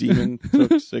 So the demon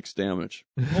took 6 damage.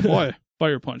 Oh boy.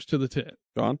 Fire punch to the tit.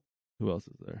 Gone. Who else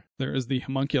is there? There is the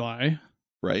homunculi.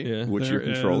 Right? Yeah. Which There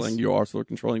you're controlling. is- You're also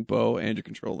controlling Bo and you're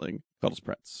controlling Cuddles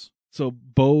Pretz. So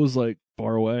Bo's like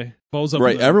far away. Bows up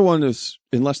Right. in the- Everyone is,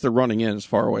 unless they're running in, is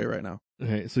far away right now.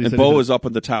 Okay, so you And said Bo he's is up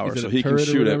in the tower, he's in so a he can turret or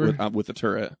shoot it whatever? with the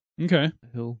turret. Okay. a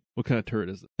hill. What kind of turret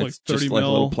is it? Like It's just 30 like a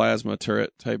little mil. plasma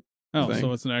turret type. Oh, thing.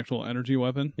 so it's an actual energy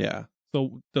weapon. Yeah.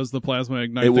 So does the plasma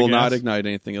ignite? It the will not gas? ignite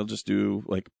anything. It'll just do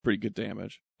like pretty good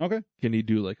damage. Okay. Can he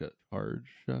do like a charge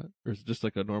shot, or is it just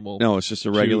like a normal? No, it's just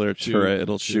a regular Shoot, turret.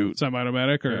 It'll shoot. shoot.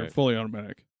 Semi-automatic or Right. fully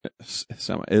automatic?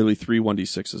 It'll be 3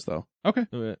 1d6s though. Okay.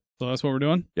 Okay. So that's what we're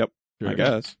doing. I Sure.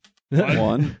 guess. What?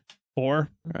 1.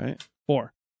 4. All right.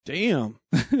 4. Damn.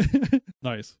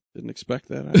 Nice. Didn't expect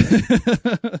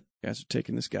that. You guys are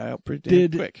taking this guy out pretty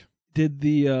damn quick. Did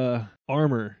the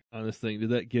armor on this thing? Did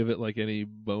that give it like any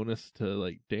bonus to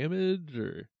like damage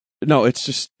or? No,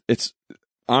 it's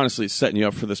honestly it's setting you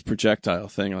up for this projectile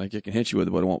thing. Like it can hit you with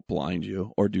it, but it won't blind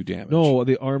you or do damage. No,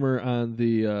 the armor on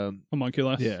the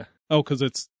Homunculus. yeah. Oh, because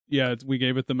we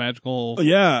gave it the magical. Oh,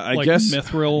 yeah, I like, guess.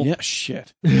 mithril. Yeah,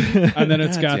 shit. And then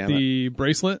it's God got damn the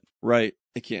bracelet, Right.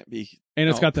 It can't be. and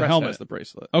it's No, got the Press helmet. has the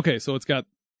bracelet. Okay, so it's got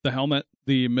the helmet,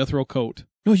 the mithril coat.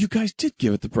 No, you guys did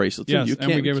give it the bracelet. Too. Yes, you and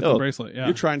can't we be gave it the killed. bracelet. Yeah.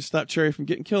 You're trying to stop Cherry from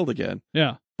getting killed again.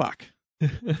 Yeah. Fuck. So,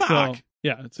 Fuck.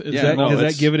 yeah. It's Yeah, no, does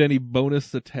it's- that give it any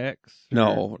bonus attacks? or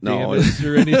No, damage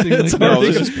or anything It's like No, that?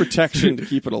 this is protection to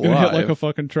keep it Gonna hit like alive. a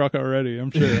fucking truck already,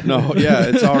 I'm sure. No, yeah,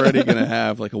 it's already gonna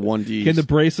have like a 1D. Can the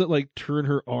bracelet like turn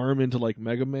her arm into like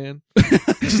Mega Man?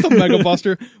 Just a mega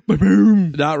buster.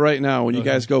 Boom. Not right now. When you Okay.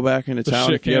 guys go back into The town,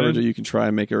 shit if you ever cannon? do, you can try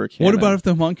and make her a cannon. What about if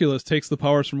the homunculus takes the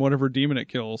powers from whatever demon it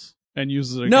kills and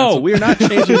uses it against No, him? we are not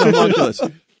changing the homunculus.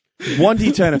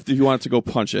 1d10 if you want it to go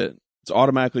punch it. It's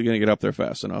automatically going to get up there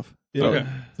fast enough. Yeah. Okay.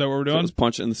 Is that what we're So doing? just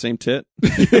punch it in the same tit.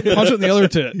 Punch it in the other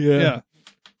tit. Yeah.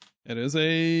 It is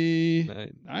a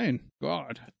 9. 9.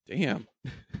 God. Damn.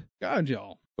 God,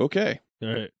 y'all. Okay. All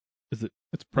right. It's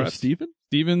For press. Steven?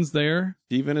 Steven's there.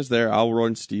 Steven is there. I'll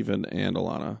run Steven and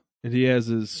Alana. And he has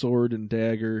his sword and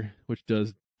dagger, which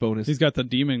does bonus He's got the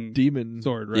demon demon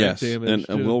sword, right? Yes. damage,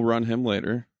 And too. we'll run him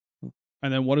later.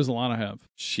 And then what does Alana have?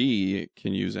 She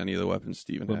can use any of the weapons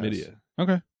Steven has. chlamydia.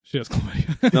 Okay. She has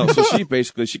chlamydia. No,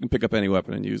 so she can pick up any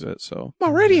weapon and use it. So, I'm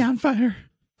already on fire.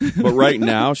 but right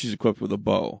now she's equipped with a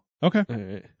bow. Okay. All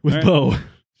right. With All right. bow.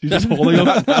 She's just holding him.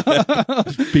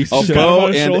 Piece A of shit bow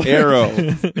on his and shoulder. arrow.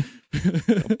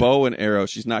 A bow and arrow.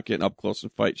 She's not getting up close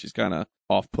and fight. She's kind of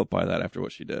off put by that after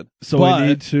what she did. So But- I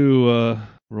need to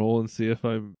roll and see if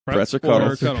I'm Pretz or Or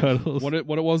Cuddles? Cuddles.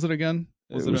 What was it again?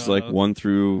 It was like 1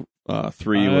 through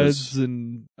 3 odds was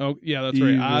and Oh yeah, that's right.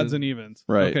 Even. Odds and evens.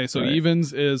 Right, Okay, so right.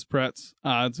 evens is Pretz,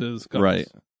 odds is Cuddles. right.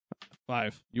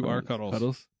 5. You are Cuddles.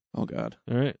 Cuddles. Oh God,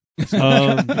 All right.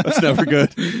 that's never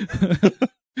good.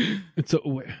 And so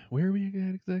where are we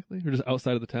at exactly? We're just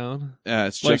outside of the town. Yeah,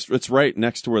 it's Like- just it's right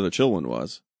next to where the chillin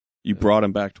was. You brought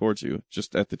him back towards you,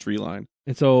 just at the tree line.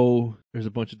 And so there's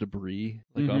a bunch of debris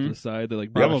like off Mhm. to the side. They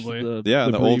like brush Probably. the Yeah,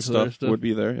 the debris old for their stuff would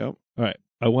be there. Yep. All right.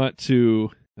 I want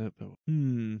to.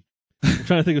 I'm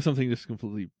trying to think of something just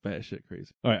completely batshit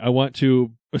crazy. All right. I want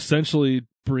to essentially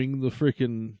bring the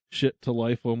freaking shit to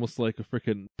life, almost like a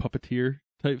freaking puppeteer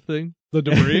type thing. The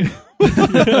debris.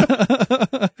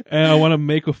 And I want to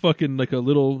make a fucking like a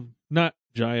little, not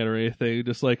giant or anything,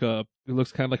 just like a. It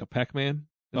looks kind of like a Pac-Man.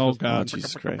 It's Oh, just- God.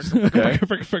 Jesus Christ. Okay.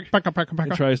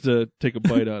 It tries to take a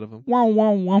bite out of him. Wow,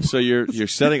 wow, wow. So you're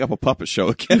setting up a puppet show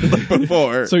again like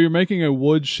before. So you're making a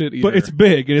wood shit eater. But it's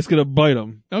big and it's gonna bite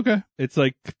him. okay. It's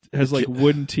like has like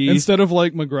wooden teeth. Instead of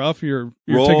like McGruff, you're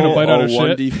roll taking a bite out of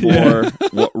shit.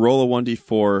 1d4. Roll a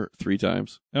 1d4 3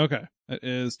 times. Okay. It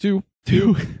is 2.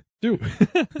 2, 2.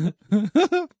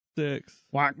 6.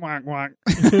 Whack, whack, whack.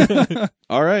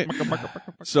 All right.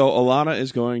 So Alana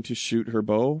is going to shoot her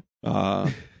bow.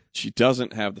 She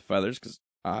doesn't have the feathers because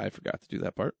I forgot to do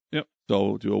that part. Yep.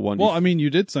 So do a 1d. Well, I mean, you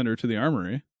did send her to the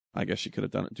armory. I guess she could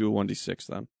have done it. Do a 1d6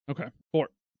 then. Okay. 4.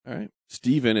 All right.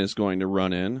 Steven is going to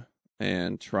run in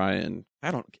and try and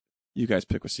you guys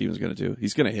pick what Steven's going to do.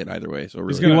 He's going to hit either way. So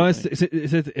really He wants to,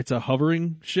 it's a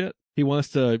hovering shit. He wants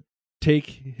to take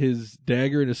his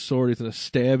dagger and his sword. He's going to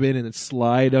stab in and then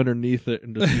slide underneath it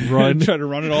and just run. Try to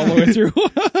run it all the way through.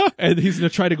 And he's going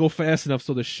to try to go fast enough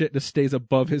so the shit just stays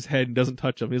above his head and doesn't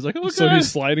touch him. He's like, oh, So God.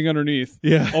 he's sliding underneath,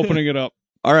 Yeah. opening it up.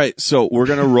 All right, so we're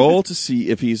gonna roll to see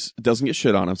if he's doesn't get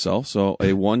shit on himself. So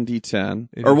a 1d10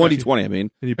 or 1d20. I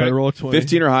mean, And you better roll a 20.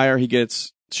 15 or higher, he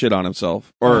gets shit on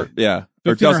himself, or yeah,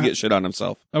 or 15 or doesn't hi- get shit on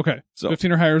himself. Okay. So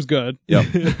 15 or higher is good. yep.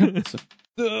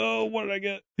 Oh, what did I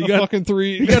get? He A got- fucking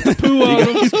 3. He got the poo on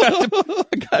him.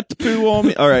 I got the poo on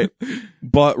me. All right,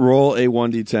 but roll a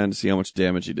 1d10 to see how much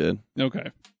damage he did.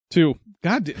 Okay. 2.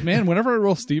 God, man, whenever I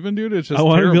roll Steven, dude, it's just I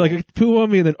want to be terrible. like, poo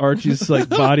on me, and then Archie's like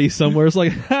body somewhere. It's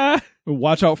like, ha!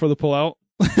 Watch out for the pullout.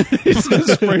 He's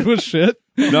sprayed with shit.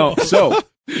 No, so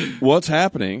what's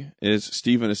happening is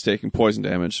Steven is taking poison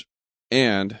damage,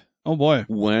 and Oh, boy.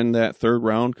 when that third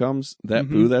round comes, that Mhm.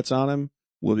 poo that's on him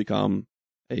will become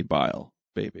a bile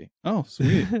baby. Oh,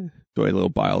 sweet. So a little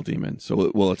bile demon. So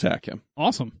it will attack him.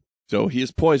 Awesome. So he is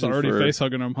It's poisoned already for face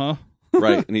hugging him, huh?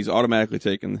 right, and he's automatically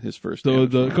taken his first. So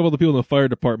damage the from a it. couple of the people in the fire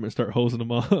department start hosing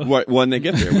him off. Right, when they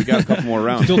get there, we got a couple more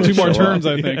rounds. Still before 2 more they show turns,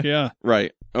 up. I think, yeah.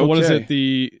 Right. But what is Okay.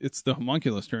 it? It's the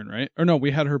homunculus turn, right? Or no,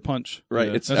 we had her punch. Right.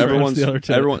 Yeah, it's that's right. everyone's. That's the other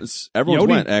two. Everyone's Yodi-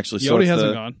 went actually. So Yodi it's hasn't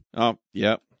the, gone. Oh,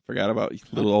 yep. Forgot about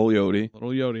little old Yodi. Little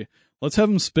Yodi. Let's have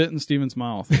him spit in Steven's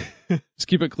mouth. Just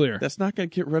keep it clear. That's not going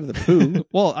to get rid of the poo.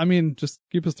 Well, I mean, just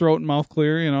keep his throat and mouth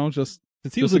clear, you know, just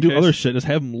Since he Just was to in do case. other shit, just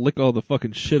have him lick all the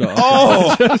fucking shit off.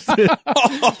 Oh!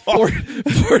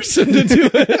 force him to do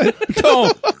it.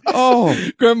 No. Oh.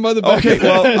 Grab him by the back. Okay. of the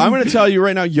Well, head. I'm going to tell you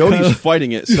right now. Yodi's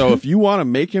fighting it. So if you want to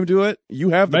make him do it, you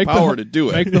have the Make the power hu- to do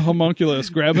it. Make the homunculus.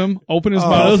 Grab him, open his Oh.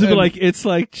 mouth. Those would be and- like, it's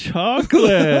like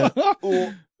chocolate.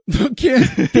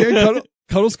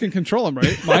 Cuddles can control him,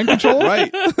 right? Mind control him?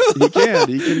 Right. He can.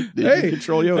 He can Hey.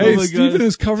 control Yoda. Hey, Oh my Steven God.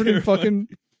 is covered in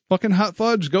fucking hot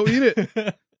fudge. Go eat it.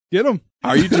 Get him.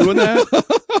 Are you doing that?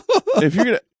 If you're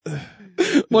gonna,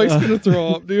 Mike's gonna throw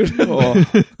up, dude. oh,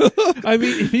 I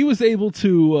mean, if he was able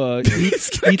to He's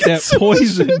gonna eat get that so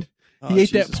poison, Oh, he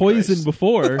ate that Jesus poison Christ.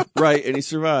 before. right, and he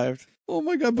survived. Oh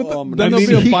my god! But Oh, I'm then I there'll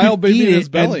mean, be he a bile could baby eat in his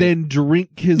it belly. and then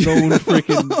drink his own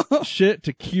freaking shit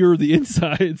to cure the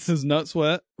insides. his nut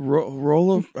sweat.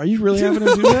 Roll. Are you really having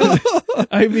him do that?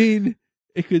 I mean,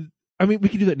 it could. I mean, we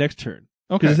could do that next turn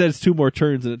Okay, because it has 2 more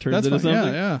turns and it turns that's into fine.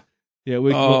 something. Yeah. Yeah,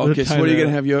 we, Oh, we'll okay. So time what are you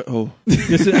that. gonna have? Oh, I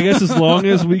guess as long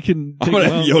as we can. I'm Take gonna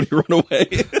him have out. Yodi run away.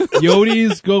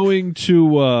 Yodi's going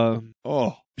to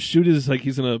Oh, shoot his like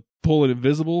he's gonna pull an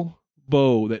invisible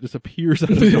bow that just appears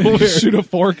out of nowhere. Shoot a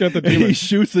fork at the And he demon.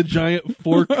 shoots a giant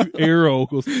fork arrow.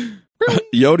 Goes,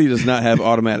 Yodi does not have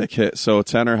automatic hit, so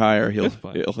 10 or higher, he'll That's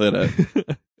fine. hit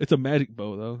it. it's a magic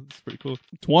bow though. It's pretty cool.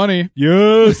 20.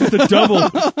 Yes, it's a double.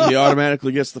 He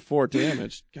automatically gets the 4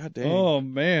 damage. God dang. Oh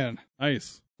man,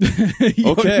 nice.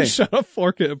 Okay. Shut a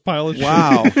fork at a pile of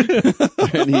Wow.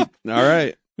 And he, all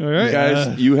right, shit. All right,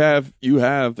 you guys, you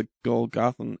have the gold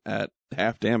Gotham at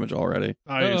half damage already.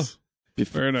 nice.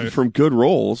 Very nice. From good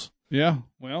rolls. Yeah.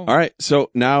 Well. All right,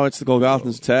 so now it's the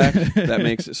Golgothan's attack. That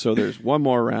makes it so there's one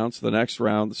more round. So the next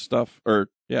round, the stuff, on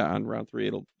round 3,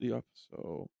 it'll be up.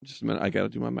 So just a minute, I got to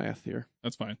do my math here.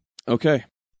 That's fine. Okay,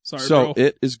 Sorry, so bro.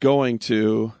 it is going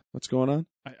to, what's going on?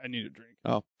 I need a drink.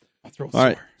 Oh. I'll throw All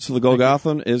right, so the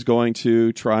Golgothan is going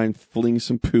to try and fling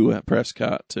some poo at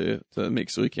Prescott to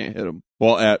make so he can't hit him.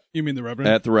 Well, You mean the Reverend?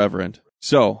 at the Reverend.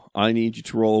 So I need you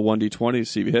to roll a 1d20 to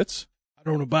see if he hits. I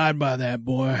don't abide by that,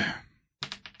 boy.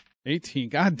 18.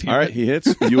 God damn All right, it. he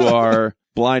hits. You are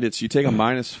blinded, so you take a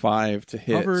 -5 to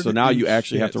hit. Covered So now in you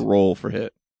actually have to shit. roll for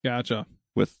hit Gotcha.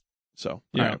 with. So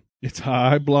Yeah. all right. It's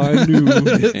high blind noon.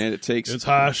 And it takes It's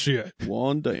high shit.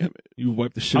 1 damage. You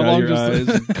wipe the shit How out long of your does eyes.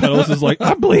 the- And Cuddles is like,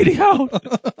 I'm bleeding out.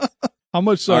 How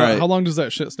much? All right. How long does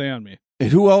that shit stay on me?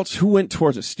 And who else? Who went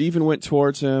towards it? Steven went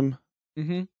towards him,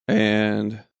 Mm-hmm.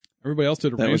 and Everybody else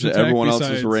did a that ranged was it. attack. Everyone else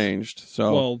besides, is ranged.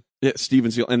 So Well, yeah,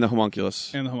 Steven's and the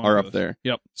homunculus and the are homunculus. up there.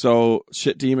 Yep. So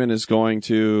shit demon is going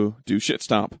to do shit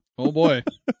stomp. Oh boy,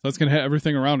 that's gonna hit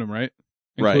everything around him, right?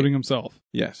 Right. Including himself.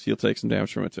 Yes, he'll take some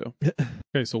damage from it too.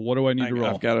 Okay, so what do I need to roll?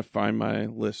 I've got to find my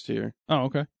list here. Oh,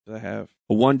 okay. I have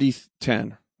a 1d10.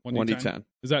 1d10. 1d10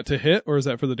 Is that to hit or is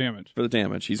that for the damage? for the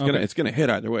damage. It's Okay. gonna hit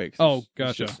either way. 'cause Oh, it's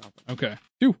gotcha. just stomping. Okay.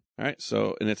 Phew. All right,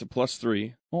 so and it's a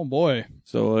 +3. Oh boy.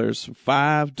 So there's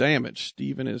 5 damage.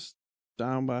 Steven is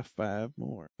down by 5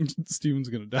 more. Steven's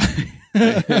gonna die.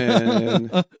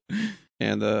 And-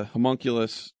 And the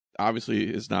homunculus obviously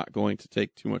is not going to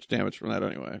take too much damage from that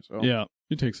anyway. So Yeah,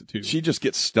 he takes it too. she just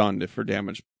gets stunned if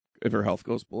her health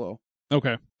goes below.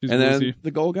 Okay. He's And then woozy.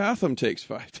 the Golgotham takes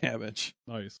 5 damage.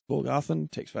 Nice. Golgotham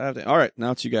takes 5 damage. All right,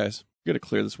 now it's you guys. Got to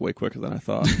clear this way quicker than I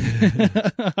thought.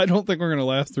 I don't think we're going to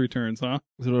last 3 turns, huh?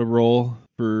 Is it a roll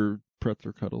for Pretz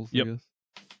or Cuddles? Yep. I guess?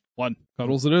 1.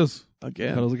 Cuddles it is.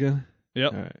 Again. Cuddles again?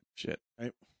 Yep. All right. Shit.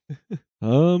 Right.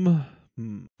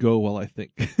 Go while I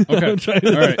think. Okay. I'm trying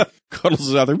to- All right. Cuddles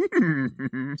is out there.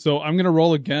 So I'm going to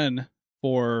roll again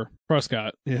for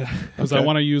Prescott Yeah. because Okay. I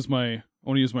want to use my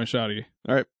shoddy.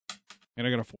 All right. And I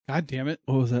got a 4. God damn it.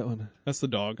 What was that one? That's the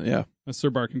dog. Yeah. That's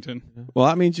Sir Barkington. Well,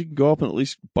 that means you can go up and at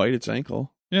least bite its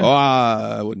ankle. Yeah. Oh,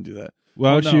 I wouldn't do that.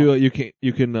 Why Oh, don't no. you can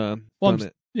Well, stun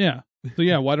it. Yeah. So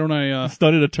yeah, why don't I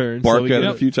Stun it a turn. Bark so we at get-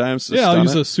 it a few times. To yeah, I'll stun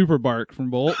use it. a super bark from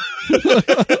Bolt.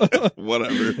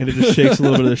 Whatever. and it just shakes a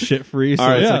little bit of the shit free. So All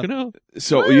right. it's Yeah. like, no.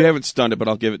 So you haven't stunned it, but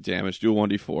I'll give it damage. Do a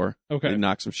 1d4. Okay. And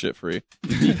knock some shit free.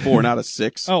 D4, not a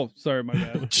 6. Oh, sorry, my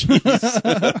bad.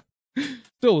 Jeez.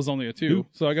 Still was only a 2,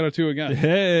 so I got a 2 again.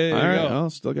 Hey. All you right. go. Well,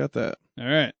 still got that. All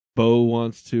right. Bo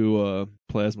wants to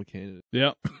plasma cannon.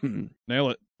 Yep. Nail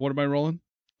it. What am I rolling?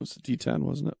 What's the D10,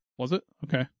 wasn't it? Was it?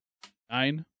 Okay.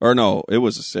 9. Or no, it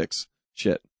was a 6.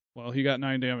 Shit. Well, he got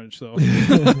 9 damage, so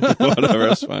Whatever,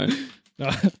 that's fine.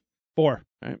 4.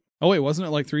 Right. Oh wait, wasn't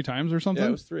it like 3 times or something? Yeah,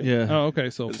 it was 3. Yeah. Oh, okay.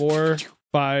 So 4,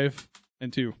 5,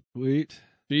 and 2. Sweet.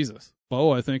 Jesus.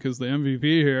 Bo, I think, is the MVP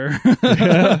here.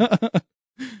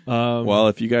 Well,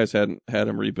 if you guys hadn't had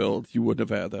him rebuild, you wouldn't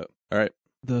have had that. All right.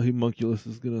 the homunculus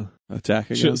is gonna. Attack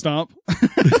again. Shit stomp.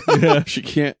 Yeah. She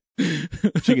can't.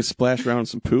 She can splash around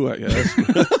some poo, I guess.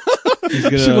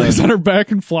 He's She gonna lays on her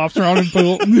back and flops around in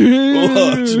pool.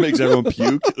 Just makes everyone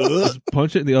puke. Ugh. just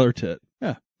punch it in the other tit.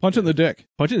 Yeah. Punch it in the dick.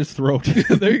 Punch it in his throat.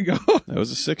 There you go. That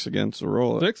was a 6 again, so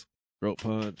roll it. 6? Throat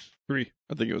punch. 3.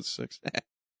 I think it was 6. Can't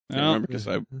No. remember because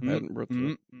I hadn't wrote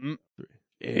the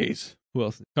Jeez. Who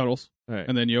else? Cuddles. All right.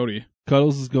 And then Yodi.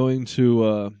 Cuddles is going to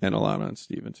And Alana and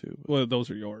Steven, too. Well, those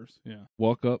are yours. Yeah.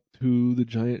 walk up to the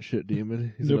giant shit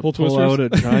demon. He's Nipple gonna pull twisters? out a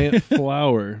giant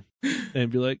flower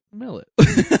and be like, "Smell it."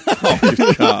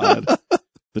 Oh, God.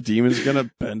 The demon's going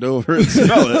to bend over and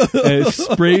smell it. And it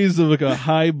sprays like a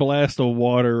high blast of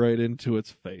water right into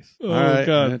its face. Oh, All right,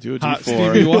 God. do a Hot D4.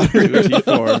 steamy water. Do a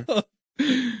D4.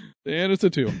 And it's a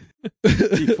 2.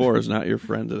 D4 is not your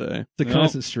friend today. It's a No.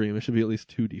 constant stream. It should be at least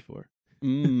 2d4.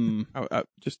 Mm.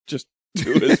 Just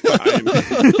 2 is fine.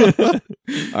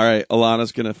 All right,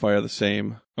 Alana's going to fire the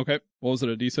same. Okay. What was it,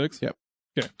 a D6? Yep.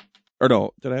 Or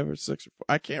no, did I have a 6 or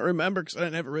 4? I can't remember because I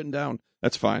didn't have it written down.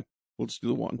 That's fine. We'll just do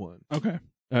the 1. One. Okay.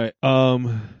 All right. I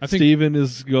think- Steven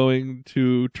is going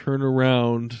to turn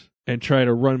around and try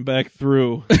to run back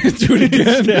through. Do it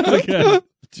again. Stab again.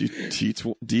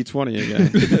 D20 again.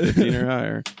 15 or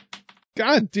higher.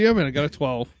 God damn it. I got a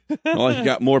 12. Well, he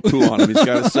got more poo on him. He's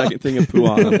got a second thing of poo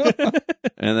on him.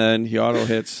 And then he auto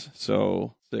hits,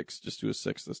 so 6. Just do a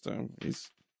 6 this time. He's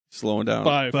slowing down.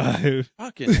 5. 5.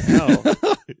 Fucking hell.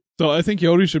 So I think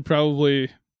Yodi should probably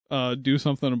do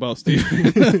something about Steve.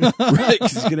 Right,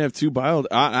 because he's going to have 2 bile.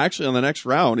 Actually, on the next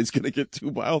round, he's going to get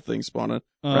 2 bile things spawning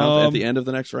at the end of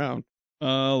the next round.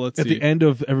 Let's At see. the end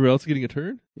of everyone else getting a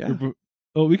turn? Yeah.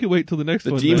 Oh, we can wait till the next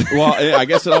The one. demon. then. Well, I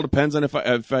guess it all depends on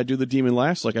if I do the demon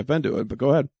last, like I've been doing. But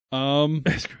go ahead.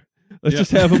 Let's Yeah.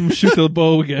 just have him shoot the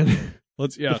bow again.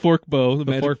 Let's The fork bow. The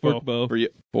magic fork bow. For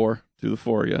 4, do the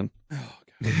 4 again.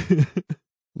 At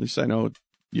least I know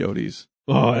Yodi's.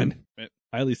 Oh, and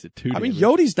I at least did 2 I mean, damage.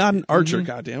 Yodi's not an archer. Mhm.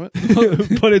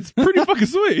 Goddammit. But it's pretty fucking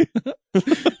sweet.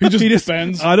 he just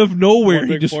bends. Out of nowhere, One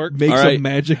he big just fork. makes All right. a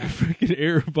magic freaking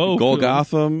air bow.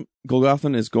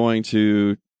 Golgotham is going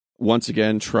to once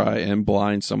again try and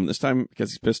blind someone. This time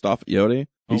because he's pissed off at Yodi.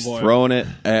 Oh, He's boy. throwing it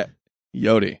at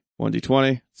Yodi.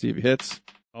 1d20. See if he hits.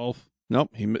 Oh, Nope,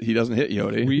 he doesn't hit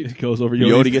Yodi. It goes over Yodi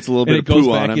Yodi's, gets a little and bit it of goes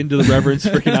poo back on him. into the Reverend's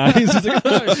freaking eyes. It's like,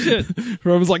 oh, shit.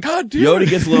 Everyone's like, God damn Yodi it.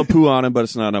 gets a little poo on him, but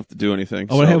it's not enough to do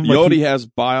anything. I wanna So have him like Yodi he- has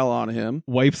bile on him.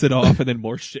 Wipes it off, and then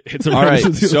more shit hits All around. right,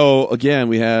 so again,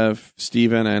 we have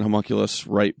Steven and Homunculus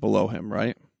right below him,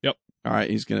 right? Yep. All right,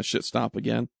 he's going to shit stomp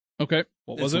again. Okay.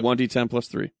 What was It's it? 1d10 plus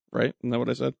 3, right? Isn't that what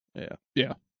I said?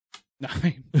 Yeah.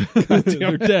 9.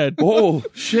 They're dead. Oh,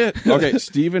 shit. Okay,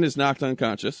 Steven is knocked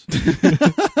unconscious.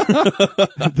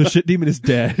 The shit demon is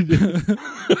dead. The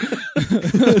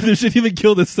shit demon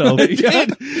killed itself. It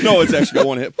did. No, it's actually got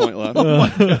 1 hit point left. Oh my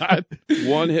God.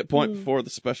 1 hit point before the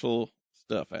special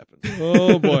stuff happens.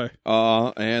 Oh boy.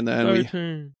 And then Our we...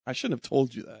 turn. I shouldn't have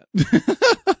told you that.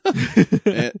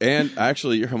 and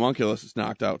actually, your homunculus is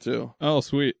knocked out, too. Oh,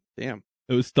 sweet. Damn.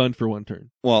 It was stunned for 1 turn.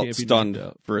 Well, Can't be stunned knocked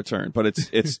out. for a turn, but it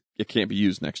can't be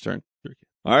used next turn. Sure can.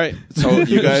 All right, so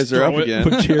you guys are up Throw it. again.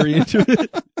 Put cherry into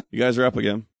it. You guys are up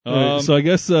again. So I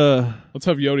guess Let's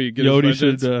have Yodi get Yodi his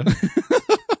should vengeance.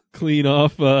 clean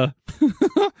off.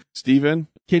 Steven,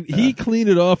 Can he clean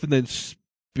it off and then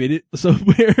spit it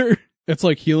somewhere? It's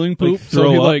like healing poop. Like, So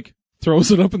he throw up? like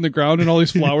throws it up in the ground and all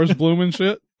these flowers bloom and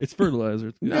shit. It's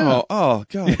fertilizer. No. Oh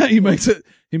God. Yeah, he makes it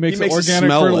organic it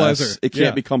smell fertilizer. less. It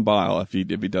can't become bile if he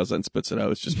does that and spits it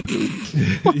out. It's just poop.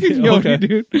 Fucking Yeah, Yogi, okay.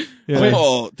 dude. Yeah. Wait,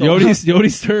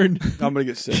 Yodi's turn. I'm gonna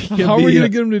get sick. how are we gonna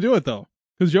get him to do it though?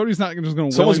 Because Yogi's not just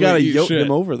gonna. Someone's got to willingly eat yoke shit.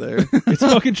 him over there. It's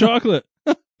fucking chocolate.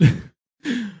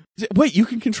 Wait, you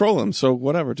can control him, so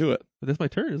whatever, do it. But that's my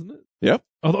turn, isn't it? Yep.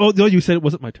 Oh, no, you said it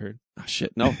wasn't my turn. Oh,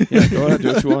 shit, no. Yeah, go ahead,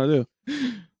 do what you want to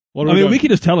do. What are I mean, doing? we could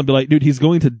just tell him, be like, dude, he's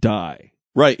going to die.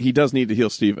 Right, he does need to heal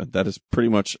Steven. That is pretty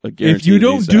much a guarantee. If you that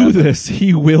don't needs to do happen. this,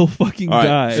 he will fucking All right,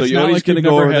 die. so It's not Yodi's like going to you've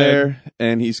go never over had- there,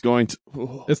 and he's going to...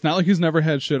 It's not like he's never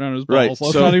had shit on his balls. Right,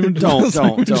 Let's so not even don't. let's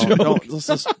not even joke.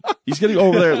 He's going to go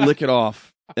over there and lick it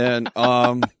off, and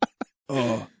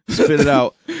spit it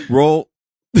out.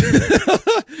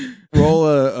 Roll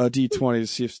a d20 to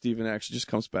see if Steven actually just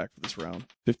comes back for this round.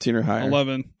 15 or higher.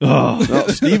 11. Oh. No,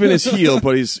 Steven is healed,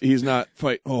 but he's not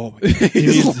fight. Oh, my God. He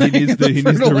needs the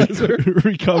fertilizer.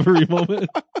 recovery moment.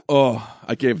 Oh,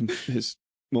 I gave him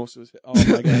most of his. Oh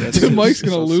my God, that's Dude, Mike's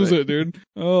gonna so lose sick. it, dude.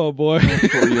 Oh boy. Poor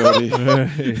Yodi.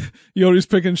 Hey. Yodi's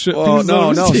picking shit. Oh pieces out no,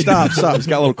 of no, his teeth. stop. He's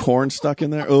got a little corn stuck in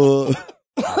there. Ugh.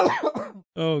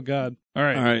 Oh god. All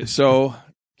right. All right, so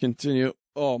continue.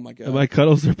 Oh my God. Am I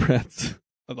Cuddles or Pretz?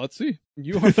 Let's see.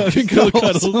 You are fucking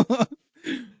Cuddles.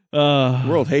 The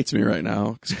world hates me right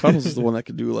now because Cuddles is the one that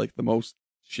can do like the most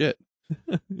shit.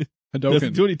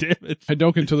 Doesn't do Hadoken. any damage.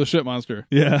 Hadoken to the shit monster.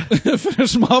 Yeah.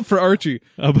 Finish him off for Archie.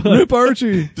 But- Rip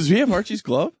Archie. Does he have Archie's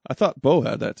glove? I thought Bo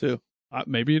had that too.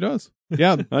 Maybe he does.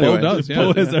 Yeah, Bo Anyway, does. Yeah.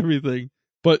 Bo has everything.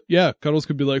 But yeah, Cuddles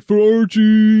could be like, for Archie.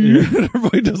 Yeah.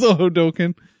 Everybody does a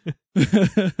Hadoken.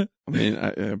 I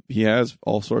mean, he has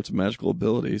all sorts of magical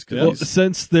abilities. Cause Well, he's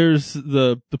since there's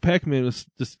the Pac-Man was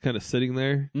just kind of sitting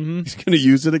there, Mm-hmm. going to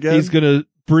use it again. he's gonna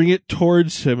bring it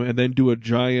towards him and then do a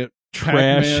giant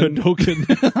trash Pac-Man.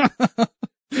 Hadoken.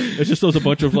 It just throws a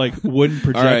bunch of like wooden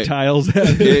projectiles at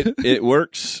him. it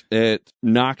works. It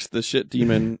knocks the shit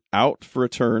demon out for a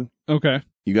turn. Okay.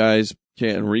 You guys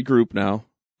can regroup now.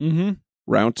 Mm-hmm.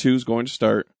 Round 2 is going to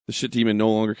start. The shit demon no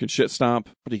longer can shit stomp,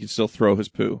 but he can still throw his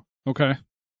poo. Okay.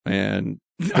 And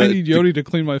I need Yodi to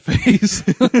clean my face.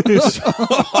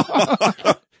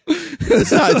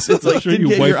 it's not. It's like sure didn't you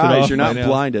get wiped your it eyes. off You're by not now.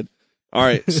 blinded. All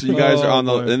right, so you guys are Oh, on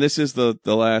the, boy. and this is the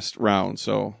last round.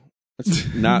 So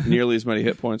it's not nearly as many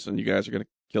hit points, and you guys are going to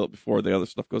kill it before the other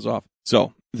stuff goes off.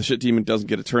 So the shit demon doesn't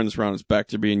get a turn this round. It's back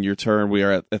to being your turn. We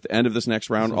are at the end of this next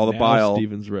round. So All the now bile.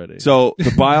 Steven's ready. So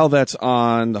the bile that's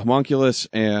on the homunculus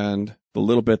and the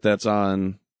little bit that's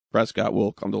on Prescott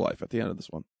will come to life at the end of this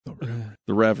one.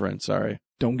 The Reverend, sorry.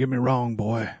 Don't get me wrong,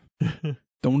 boy.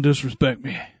 Don't disrespect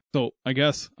me. So I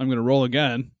guess I'm going to roll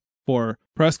again for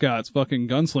Prescott's fucking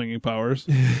gunslinging powers.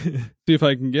 See if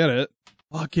I can get it.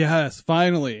 Fuck yes,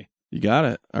 finally. You got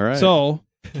it. All right. So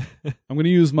I'm going to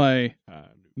use my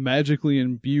magically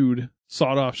imbued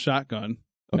sawed-off shotgun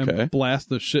okay. and blast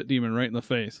the shit demon right in the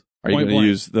face. Are you point going to blank.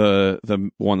 use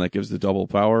the one that gives the double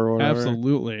power or whatever?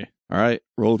 Absolutely. All right.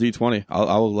 Roll a d20.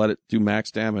 I'll let it do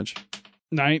max damage.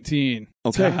 19.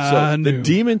 Okay. So the Tanu.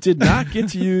 demon did not get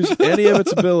to use any of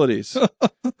its abilities.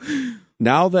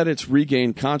 Now that it's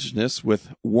regained consciousness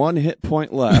with 1 hit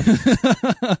point left,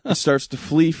 it starts to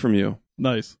flee from you.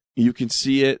 Nice. You can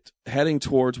see it heading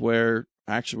towards where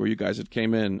you guys had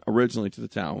came in originally to the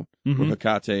town, Mm-hmm. where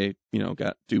Hecate,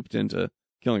 got duped into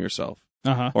killing herself.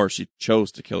 Uh-huh. Or she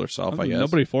chose to kill herself, I guess.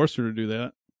 Nobody forced her to do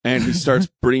that. And he starts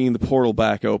bringing the portal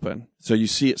back open. So you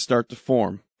see it start to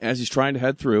form. As he's trying to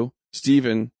head through,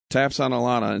 Steven taps on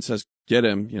Alana and says, get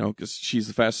him, because she's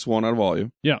the fastest one out of all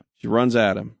you. Yeah. She runs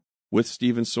at him with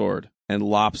Steven's sword and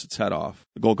lops its head off.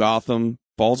 The Golgotham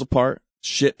falls apart.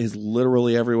 Shit is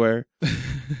literally everywhere.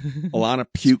 Alana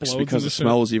pukes Explodes because in the the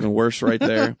smell was even worse right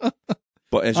there.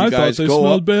 But as you I guys thought they go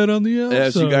smelled up, bad on the outside.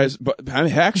 as you guys, but I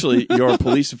mean, actually, your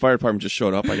police and fire department just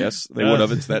showed up. I guess they would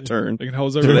have. It's that turn. They can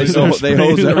hose So everything. they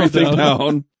hose everything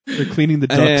down. They're cleaning the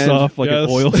ducks And- off like Yes.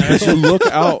 an oil. As you look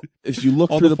out, if you look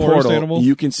All through the the forest portal, animals?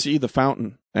 you can see the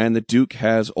fountain, and the Duke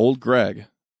has old Greg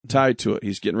tied to it.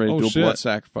 He's getting ready to Oh, do a shit. blood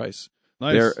sacrifice.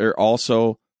 Nice. There are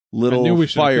also I little knew we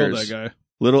should have killed fires. that guy.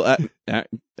 Little,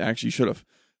 actually, you should have.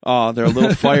 There are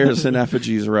little fires and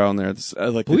effigies around there. It's,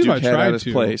 like the Believe Duke I had tried at his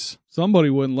to. place. Somebody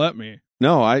wouldn't let me.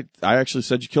 No, I actually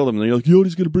said you killed him, and you're like, yo,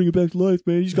 he's gonna bring it back to life,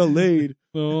 man. He just got laid.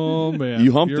 Oh man,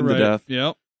 You humped You're him to right. death.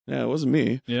 Yep, Yeah, it wasn't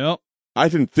me. yep. I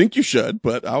didn't think you should,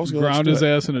 but I was going Ground to his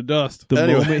ass in the dust. The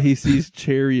Anyway. moment he sees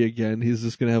Cherry again, he's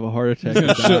just gonna have a heart attack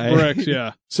and Shit die. bricks,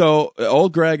 yeah. So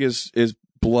old Greg is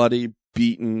bloody,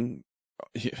 beaten.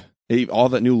 All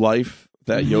that new life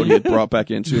that Yodi had brought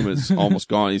back into him is almost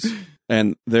gone.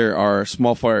 and there are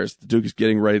small fires the Duke is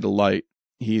getting ready to light.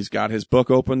 He's got his book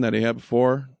open that he had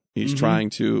before. He's trying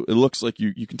to, it looks like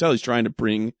you can tell he's trying to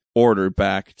bring order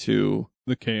back to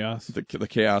The chaos. the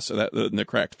chaos of that in the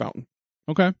cracked fountain.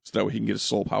 Okay. So that way he can get his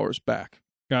soul powers back.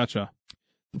 Gotcha.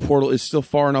 The portal is still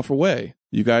far enough away.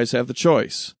 You guys have the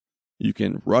choice. You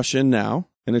can rush in now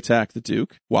and attack the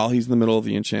Duke while he's in the middle of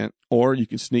the enchant, or you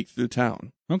can sneak through the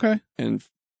town Okay. and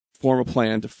form a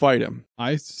plan to fight him.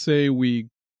 I say we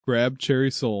grab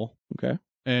Cherry Soul Okay.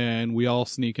 and we all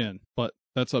sneak in, but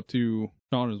that's up to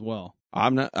Sean as well.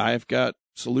 I've got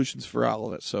solutions for all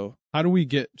of it, so How do we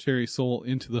get Cherry Soul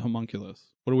into the homunculus?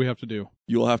 What do we have to do?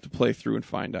 you'll have to play through and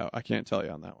find out. I can't tell you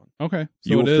on that one. Okay. So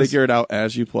You will it is. figure it out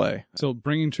as you play. So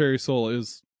bringing Cherry Soul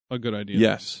is a good idea.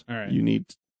 Yes. All right.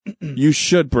 You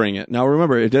should bring it. Now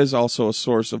remember, it is also a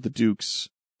source of the Duke's.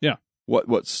 Yeah.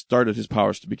 What started his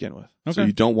powers to begin with. So Okay.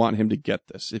 you don't want him to get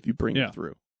this if you bring Yeah. it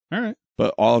through. All right.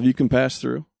 But all of you can pass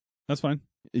through. That's fine.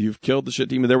 You've killed the shit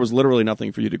demon. There was literally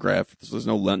nothing for you to grab. There's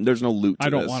no loot. To I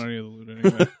don't this. want any of the loot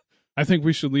anyway. I think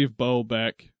we should leave Bo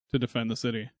back to defend the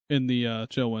city in the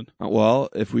Chillwind. Well,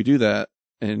 if we do that,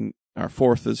 and our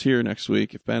fourth is here next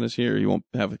week, if Ben is here, you won't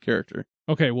have a character.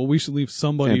 Okay, well, we should leave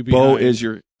somebody And behind. Bo is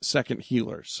your second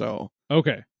healer, so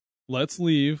Okay, let's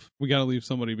leave. We got to leave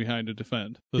somebody behind to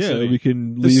defend the city. we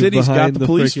can The leave city's got behind the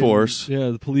police frickin- force. Yeah,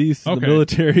 the police, the Okay.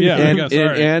 military. Yeah. and, guess, all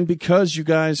right. and because you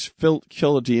guys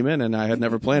kill a demon, and I had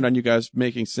never planned on you guys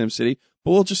making SimCity,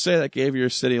 but we'll just say that gave your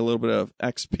city a little bit of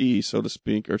XP, so to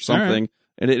speak, or something,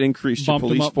 and it increased Bumped your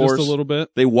them police up force. just a little bit.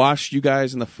 They watched you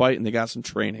guys in the fight, and they got some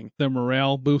training. Their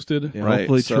morale boosted. Yeah, Right,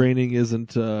 hopefully so- training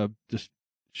isn't just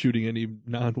shooting any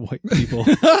non-white people.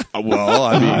 Well,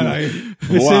 I mean,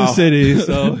 It's wow. Sim City,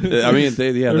 so I mean,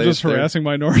 They're they just harassing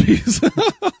minorities.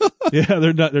 yeah,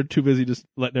 they're too busy just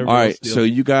letting All everybody right, steal. so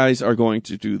you guys are going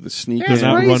to do the sneak. they're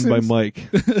not racist. run by Mike,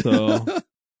 so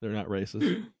they're not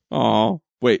racist. Oh,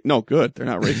 wait, no, good. They're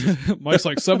not racist. Mike's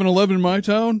like 7-Eleven in my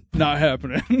town? Not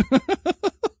happening.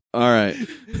 All right.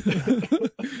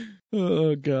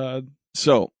 Oh, God.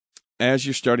 So, as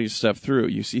you're starting to step through,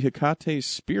 you see Hekate's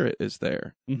spirit is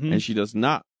there, Mhm. and she does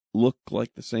not look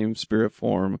like the same spirit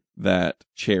form that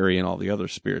Cherry and all the other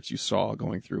spirits you saw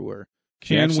going through were.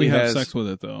 She Can actually we have has- sex with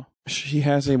it, though? She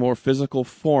has a more physical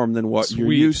form than what you're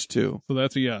Sweet. used to. So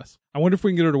that's a yes. I wonder if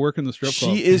we can get her to work in the strip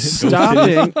club. She is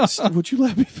stopping. Would you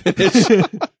let me finish?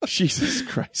 Jesus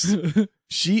Christ.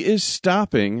 She is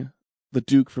stopping the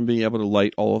Duke from being able to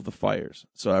light all of the fires.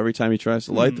 So every time he tries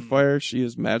to light the fire, she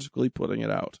is magically putting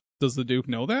it out. Does the Duke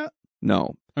know that?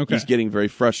 No. Okay. He's getting very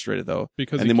frustrated, though.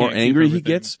 Because And he the more can't keep angry he everything.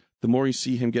 gets, the more you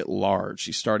see him get large.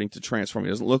 She's starting to transform.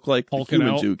 He doesn't look like the Hulking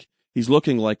human out. Duke. He's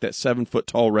looking like that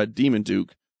 7-foot-tall red demon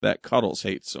Duke that Cuddles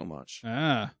hates so much.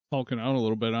 Hulking out a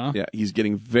little bit, huh? Yeah, he's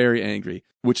getting very angry,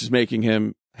 which is making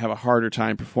him have a harder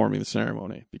time performing the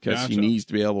ceremony because he Gotcha. needs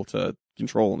to be able to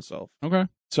control himself. Okay.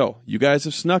 So, you guys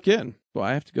have snuck in. So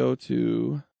I have to go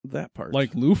to that part.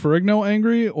 Like Lou Ferrigno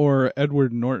angry or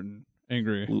Edward Norton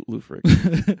angry? Lou Frick.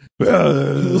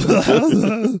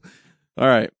 All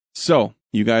right. So,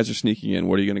 you guys are sneaking in.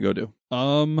 What are you going to go do?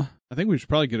 I think we should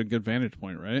probably get a good vantage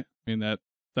point, right? I mean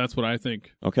that's what I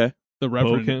think Okay. the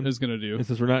Reverend Boken. is gonna do. And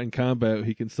since we're not in combat,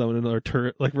 he can summon another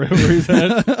turret like right where he's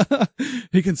at.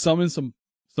 He can summon some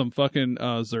fucking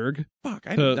Zerg Fuck,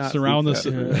 I did to not surround think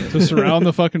the that. to surround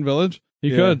the fucking village. He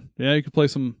Yeah. could. Yeah, he could play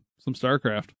some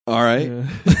StarCraft. All right.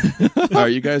 Yeah. Are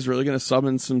you guys really going to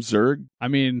summon some Zerg I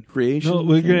mean, creation? No,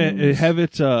 we're gonna things? have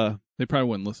it. they probably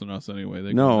wouldn't listen to us anyway.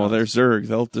 They No, go they're nuts. Zerg.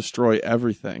 They'll destroy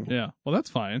everything. Yeah. Well, that's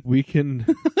fine. We can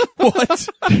What?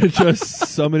 just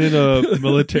summon in a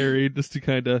military just to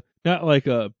kind of not like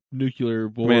a nuclear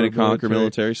war, Command and conquer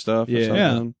military stuff or Yeah.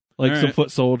 something? like All some right.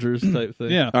 foot soldiers type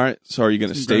thing. Yeah. All right. So are you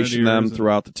going to Some station them grenadiers and-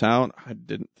 throughout the town? I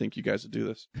didn't think you guys would do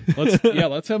this. Let's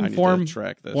have I him need form to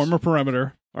track this. a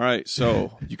perimeter. All right.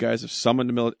 So you guys have summoned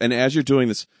the military. And as you're doing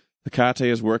this, Hekate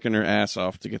is working her ass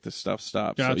off to get this stuff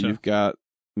stopped. Gotcha. So you've got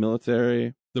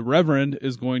military. The Reverend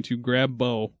is going to grab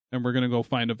Bo, and we're going to go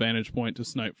find a vantage point to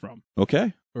snipe from.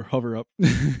 Okay. Or hover up. You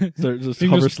So just can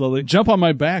hover just slowly. Jump on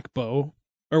my back, Bo.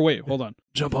 Or wait, hold on.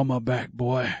 Jump on my back,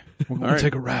 boy. We're going All right. to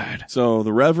take a ride. So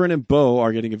the Reverend and Bo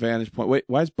are getting a vantage point. Wait,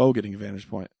 why is Bo getting a vantage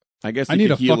point? I guess I he need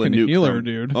could a heal fucking nuke healer, from-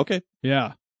 dude. Okay.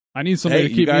 Yeah. I need somebody Hey,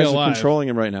 to you keep me guys are alive. controlling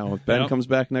him right now. If Ben Yep. comes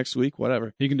back next week,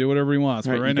 whatever. He can do whatever he wants,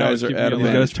 All but right, right you now guys he's are keeping at me a He's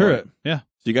alive. got his vantage point. turret. Yeah.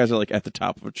 So you guys are like at the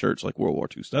top of a church, like World War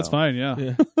II style. That's fine, yeah.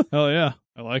 Yeah, Hell yeah.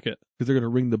 I like it. because they're gonna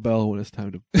ring the bell when it's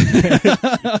time to.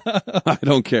 I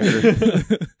don't care.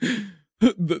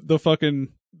 the fucking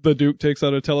the Duke takes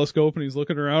out a telescope and he's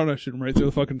looking around. I shoot him right through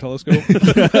the fucking telescope.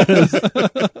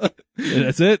 And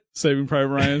that's it. Saving Private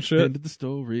Ryan shit. End of the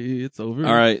story. It's over.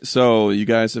 All right, so you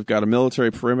guys have got a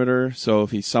military perimeter. So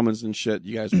if he summons and shit,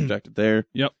 you guys are protected there.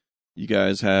 Yep. You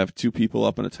guys have 2 people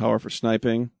up in a tower for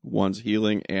sniping. One's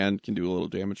healing and can do a little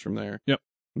damage from there. Yep.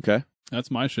 Okay. That's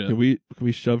my shit. Can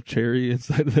we shove Cherry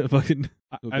inside of that fucking?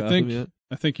 I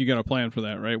think you got a plan for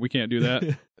that, right? We can't do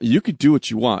that. You could do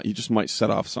what you want. You just might set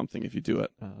off something if you do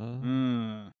it.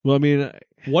 Well, I mean,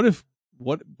 What if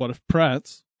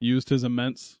Pretz used his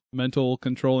immense mental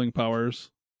controlling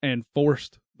powers and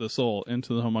forced the soul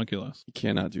into the homunculus? You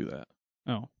cannot do that.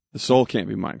 Oh. The soul can't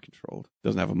be mind controlled. It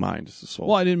doesn't have a mind. It's the soul.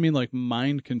 Well, I didn't mean like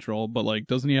mind control, but like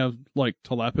doesn't he have like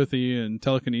telepathy and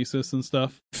telekinesis and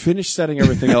stuff? Finish setting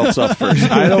everything else up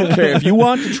first. I don't care. If you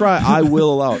want to try, I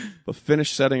will allow it. But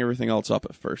finish setting everything else up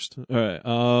at first. all right.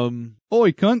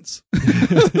 Oi, cunts.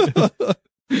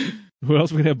 Who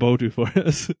else we gonna have Bo do for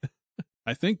us?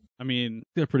 I mean,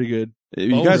 They're pretty good.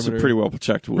 You guys are pretty well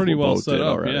protected with pretty what well Bo set did up,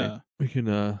 already. yeah. We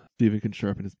can. Steven can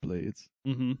sharpen his blades.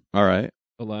 Mm-hmm. All right.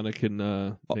 Alana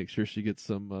can make sure she gets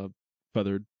some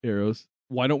feathered arrows.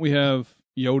 Why don't we have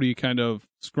Yodi kind of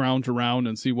scrounge around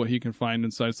and see what he can find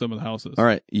inside some of the houses? All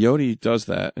right. Yodi does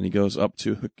that, and he goes up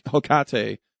to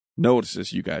Hokate.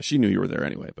 Notices you guys. She knew you were there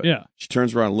anyway, but Yeah. she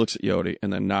turns around and looks at Yodi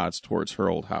and then nods towards her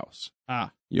old house.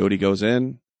 Ah. Yodi goes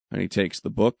in and he takes the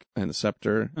book and the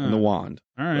scepter and the wand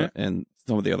All right. and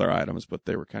some of the other items, but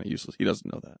they were kind of useless. He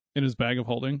doesn't know that. In his bag of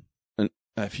holding. And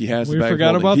if he has We the bag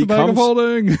forgot of about holding, the bag of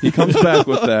holding. he comes back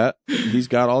with that. He's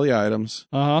got all the items,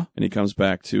 Uh-huh. and he comes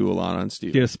back to Alana and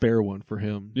Steve. Get a spare one for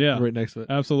him. Yeah. Right next to it.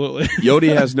 Absolutely.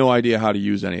 Yodi has no idea how to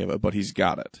use any of it, but he's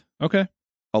got it. Okay.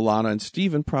 Alana and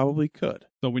Steven probably could.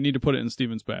 So we need to put it in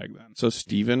Steven's bag then. So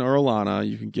Steven or Alana,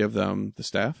 you can give them the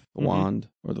staff, the wand,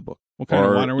 or the book. What kind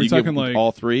of wand? Are we you give talking like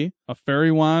all 3? a fairy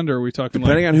wand, or are we talking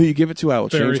Depending like on who you give it to, I will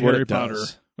fairy change what Harry it Potter?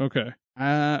 does. Okay.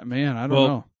 Man, I don't Well,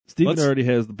 know. Steven Let's- already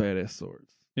has the badass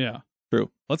swords. Yeah. True.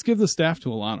 Let's give the staff to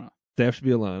Alana. Staff should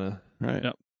be Alana. Right.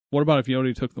 Yep. What about if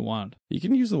Yodi took the wand? You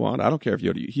can use the wand. I don't care if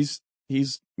Yodi. He's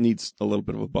needs a little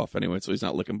bit of a buff anyway, so he's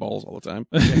not licking balls all the time.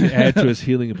 Add to his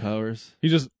healing powers. He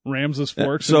just rams his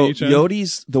forks So in each end.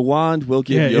 the wand will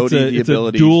give Yodi it's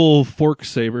ability. a dual fork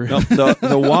saber. No,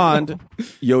 the wand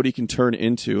Yodi can turn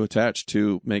into, attached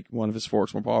to make one of his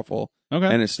forks more powerful. Okay.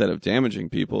 And instead of damaging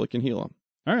people, it can heal them.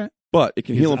 All right. But it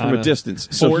can He's heal him from on a a distance,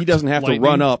 so he forked doesn't have lightning. to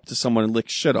run up to someone and lick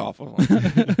shit off of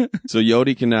him. So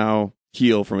Yodi can now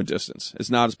heal from a distance. It's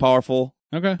not as powerful,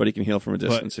 Okay. but he can heal from a But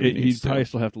distance if he he'd needs to. probably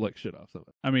still have to lick shit off some of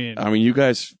it. I mean, You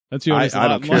guys, that's I Yodi's lot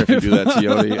don't in care if you do that to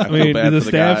life. Yodi. I I feel mean, bad the for the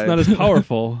staff's guy. not as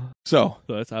powerful. So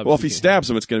That's well, if he obviously stabs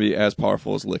him, it's going to be as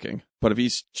powerful as licking. But if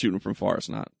he's shooting from far, it's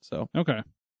not. So, Okay.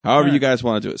 however Alright. you guys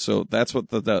want to do it. So that's what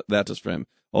that does for him.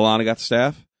 Alana got the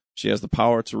staff. She has the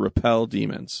power to repel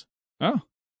demons. Oh.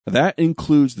 That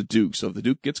includes the Duke. So if the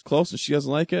Duke gets close and she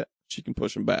doesn't like it, she can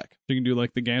push him back, You can do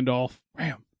like the Gandalf.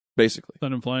 Bam. basically.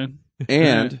 Send him flying.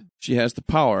 And she has the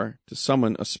power to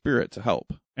summon a spirit to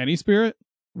help. Any spirit?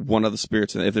 One of the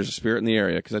spirits, if there's a spirit in the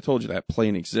area, because I told you that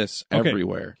plane exists Okay.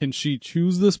 everywhere. Can she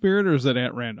choose the spirit, or is it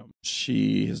at random?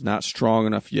 She is not strong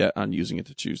enough yet on using it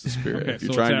to choose the spirit. Okay, if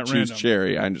you're so trying it's to at choose random.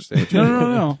 Cherry, I understand what you're No,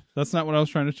 doing. no. That's not what I was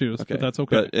trying to choose, Okay. but that's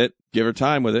okay. But give her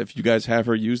time with it. If you guys have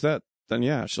her use that, then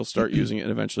yeah, she'll start using it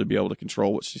and eventually be able to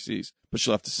control what she sees. But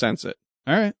she'll have to sense it.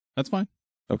 All right. That's fine.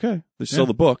 Okay. There's Yeah. still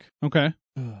the book. Okay.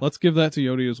 Let's give that to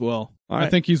Yodi as well. All right. I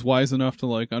think he's wise enough to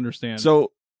like understand.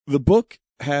 So the book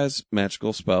has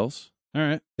magical spells. All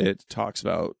right. It talks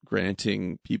about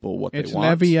granting people what It's they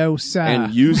want. Leviosa.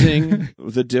 And using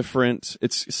the different,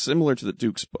 it's similar to the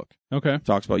Duke's book. Okay. It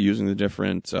talks about using the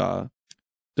different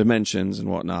dimensions and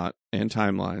whatnot and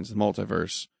timelines, the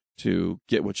multiverse, to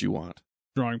get what you want,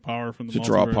 Drawing power from the to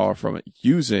draw multiverse. power from it,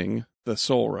 using the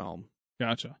soul realm.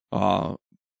 Gotcha.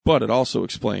 But it also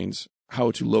explains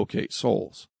how to locate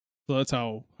souls. So that's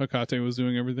how Hekate was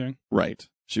doing everything. Right.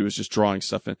 She was just drawing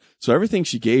stuff in. So everything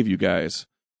she gave you guys,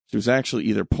 she was actually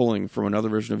either pulling from another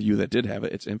version of you that did have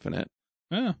it, it's infinite,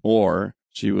 Yeah. or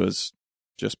she was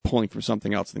just pulling from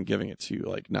something else and then giving it to you,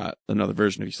 like not another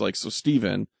version of you. So, like, so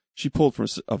Steven, she pulled from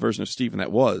a version of Steven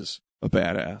that was a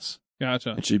badass,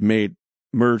 Gotcha. and she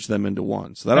merged them into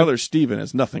one. So that Yep. other Steven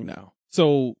is nothing now.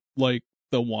 So like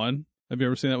the one, have you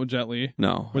ever seen that with Jet Li?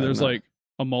 No. Where I there's have not. like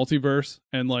a multiverse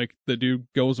and like the dude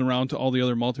goes around to all the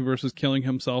other multiverses, killing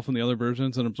himself in the other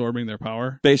versions and absorbing their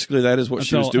power. Basically, that is what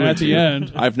she was Until doing at to the you.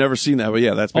 end. I've never seen that, but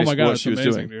yeah, that's Oh my basically god, what it's she was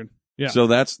amazing, doing. dude. Yeah. So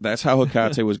that's how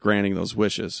Hekate was granting those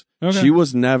wishes. Okay. She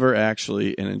was never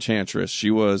actually an enchantress. She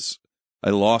was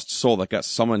a lost soul that got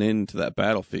summoned into that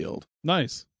battlefield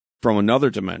Nice. from another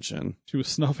dimension. She was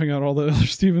snuffing out all the other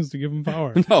Stevens to give him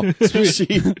power. No,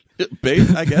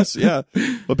 I guess, yeah.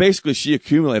 But basically, she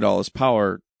accumulated all this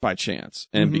power by chance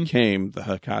and became the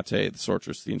Hecate, the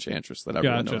sorceress, the enchantress that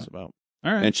everyone knows about.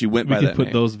 All right. And she went We by could that put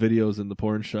name. those videos in the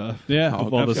porn shop. Yeah,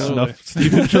 Of all the absolutely. snuff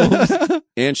Stephen films.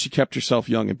 And she kept herself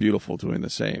young and beautiful doing the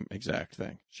same exact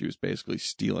thing. She was basically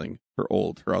stealing her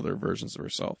other versions of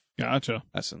herself. Gotcha.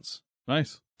 Essence.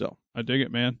 Nice. So. I dig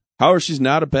it, man. However, she's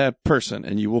not a bad person,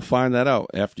 and you will find that out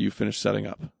after you finish setting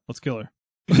up. Let's kill her.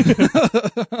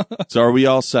 So are we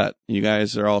all set? You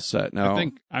guys are all set now.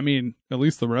 I mean, at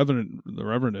least the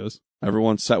Reverend is.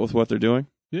 Everyone's set with what they're doing?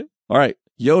 Yeah. All right.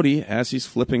 Yodi, as he's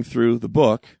flipping through the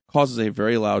book, causes a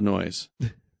very loud noise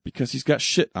because he's got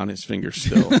shit on his fingers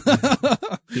still.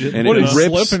 And What, it did he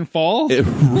rips, slip and fall? it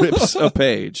rips a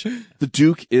page. The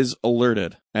Duke is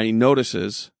alerted, and he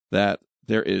notices that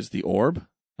there is the orb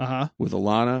Uh-huh. with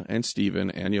Alana and Steven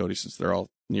and Yodi, since they're all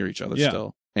near each other Yeah.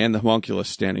 still, and the homunculus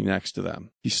standing next to them.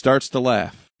 He starts to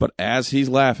laugh, but as he's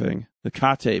laughing, the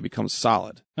Kate becomes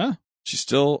solid. Huh? She's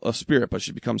still a spirit, but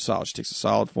she becomes solid. She takes a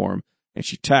solid form, and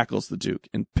she tackles the Duke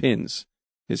and pins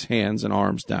his hands and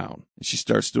arms down. And she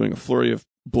starts doing a flurry of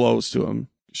blows to him.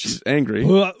 She's angry.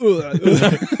 Not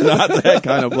that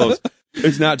kind of blows.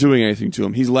 It's not doing anything to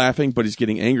him. He's laughing, but he's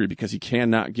getting angry because he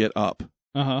cannot get up.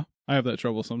 Uh-huh. I have that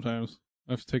trouble sometimes.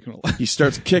 I've taken a lot. He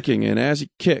starts kicking, and as he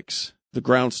kicks, the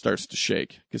ground starts to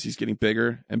shake because he's getting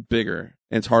bigger and bigger,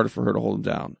 and it's harder for her to hold him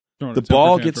down. Throwing a The temper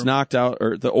ball tantrum. gets knocked out,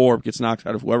 or the orb gets knocked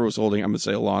out of whoever was holding, I'm going to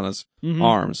say Alana's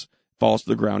arms, falls to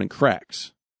the ground and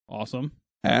cracks. Awesome.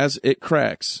 As it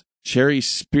cracks, Cherry's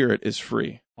spirit is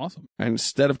free. Awesome. And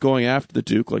instead of going after the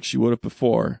Duke like she would have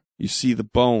before, you see the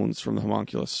bones from the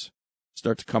homunculus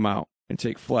start to come out and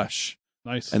take flesh.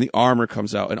 Nice. And the armor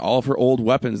comes out, and all of her old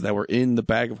weapons that were in the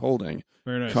bag of holding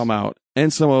Very nice. come out,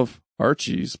 and some of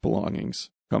Archie's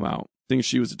belongings come out, things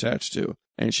she was attached to,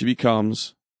 and she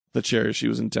becomes the Cherry she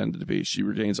was intended to be. She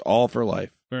regains all of her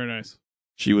life. Very nice.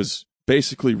 She was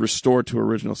basically restored to her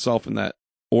original self in that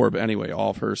orb anyway. All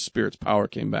of her spirit's power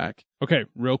came back. Okay,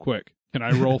 real quick. Can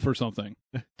I roll for something?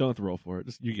 Don't have to roll for it.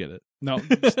 Just you get it. No,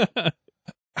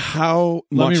 How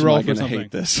Let me much roll am I for going to something.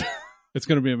 hate this? it's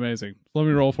going to be amazing. Let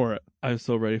me roll for it. I'm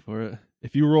so ready for it.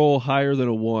 If you roll higher than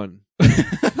a 1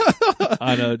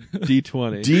 on a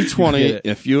D20. you get D20, it.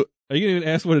 if you... Are you going to even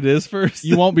ask what it is first?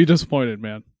 You won't be disappointed,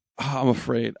 man. I'm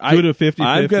afraid. Do it a 50-50.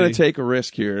 I'm going to take a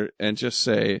risk here and just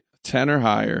say 10 or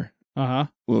higher Uh-huh.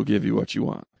 will give you what you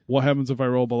want. What happens if I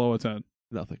roll below a 10?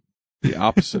 Nothing. The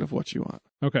opposite of what you want.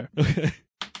 Okay. Okay.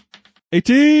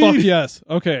 18! Fuck yes.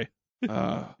 Okay.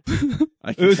 I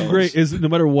It can was tell great. this- Is no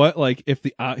matter what, like if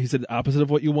he said the opposite of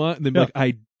what you want, and then be Yeah. like,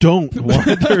 I don't want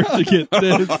her to get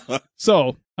this.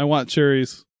 So, I want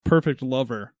Cherry's perfect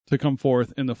lover to come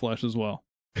forth in the flesh as well.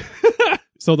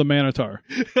 So the Manitar.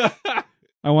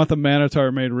 I want the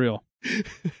Manitar made real.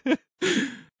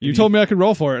 You told me I could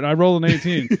roll for it, and I rolled an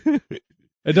 18.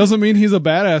 It doesn't mean he's a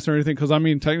badass or anything, because I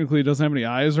mean, technically he doesn't have any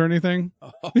eyes or anything.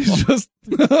 He's just,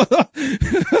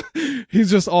 he's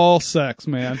just all sex,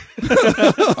 man. He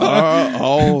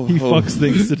fucks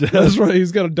things to death. That's right.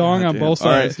 He's got a dong on Damn. both All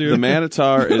right, sides, dude. the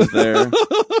Manitar is there.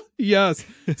 Yes.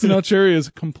 So now Cherry is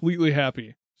completely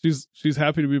happy. She's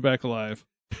happy to be back alive.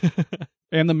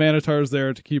 And the Manitar is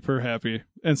there to keep her happy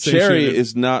and Cherry satiated.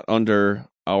 is not under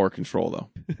our control, though.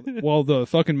 Well, the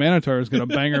fucking Manitar is going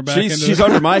to bang her back into She's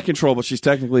under my control, but she's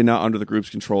technically not under the group's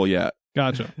control yet.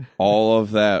 Gotcha. All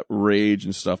of that rage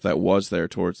and stuff that was there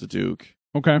towards the Duke,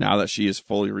 Okay. now that she is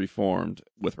fully reformed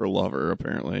with her lover,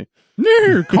 apparently,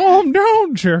 No, calm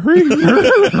down, Cherry.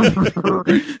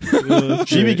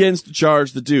 she begins to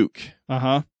charge the Duke.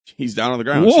 Uh-huh. He's down on the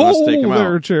ground. She wants to take him Whoa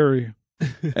there, out. Cherry.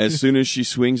 As soon as she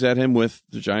swings at him with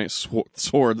the giant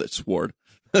sword, the sword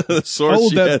Oh,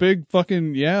 she that had, big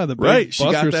fucking, yeah, the big Right, she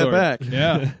got Buster that sword. back.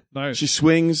 Yeah, nice. she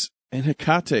swings, and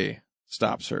Hecate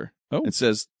stops her Oh. and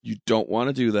says, "You don't want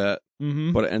to do that."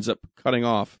 Mm-hmm. But it ends up cutting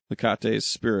off Hecate's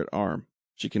spirit arm.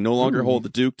 She can no longer Ooh. hold the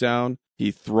Duke down.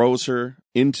 He throws her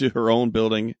into her own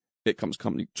building. It comes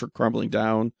crumbling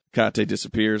down. Hecate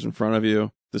disappears in front of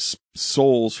you. The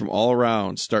souls from all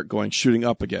around start shooting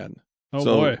up again. Oh,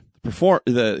 so boy.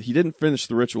 he didn't finish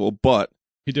the ritual, but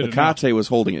He did it now. Hecate was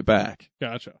holding it back.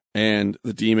 Gotcha. And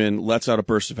the demon lets out a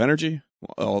burst of energy,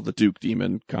 the Duke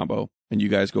demon combo, and you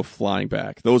guys go flying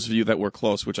back. Those of you that were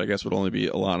close, which I guess would only be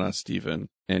Alana, Steven,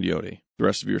 and Yodi. The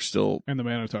rest of you are still And the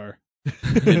Manitar.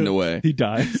 hidden away. He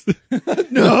dies.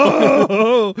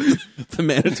 No! The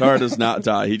Manitar does not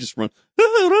die. He just runs.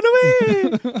 Run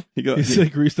away! He goes. He's a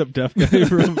greased up deaf guy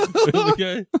from Family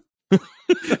Guy.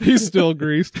 He's still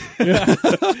greased.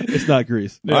 It's not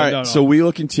grease. Yeah, All right, no. so we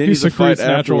will continue He the fight secretes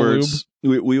natural afterwards.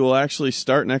 We will actually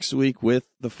start next week with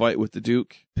the fight with the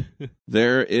Duke.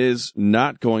 There is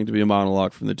not going to be a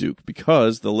monologue from the Duke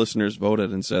because the listeners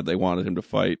voted and said they wanted him to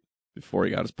fight before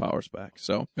he got his powers back.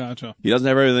 So Gotcha. he doesn't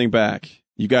have everything back.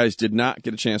 You guys did not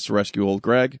get a chance to rescue old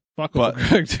Greg. Fuck But- old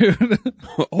Greg, dude.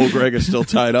 Old Greg is still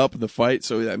tied up in the fight,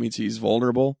 so that means he's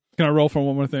vulnerable. Can I roll for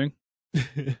one more thing?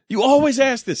 You always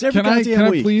ask this every Can goddamn I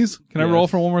week. please? Can I roll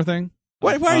Yes. for one more thing?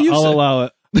 Why are you I'll so- allow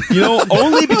it. You know,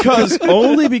 only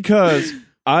because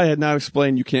I had not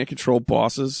explained you can't control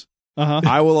bosses. Uh-huh.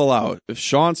 I will allow it. If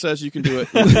Sean says you can do it,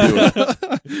 you can do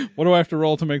it. What do I have to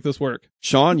roll to make this work?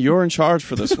 Sean, you're in charge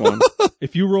for this one.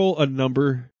 If you roll a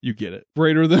number, you get it.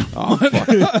 Greater than Oh, one?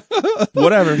 fuck.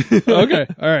 Whatever. Okay,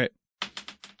 all right.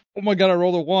 Oh my god, I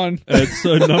rolled a 1. It's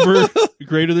a number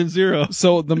greater than 0.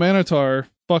 So the Minotaur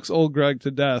fucks old Greg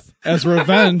to death as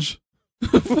revenge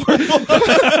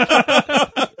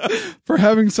for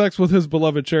having sex with his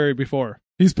beloved Cherry before.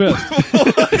 He's pissed.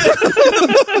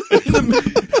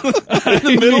 In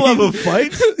the middle of a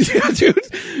fight? Yeah,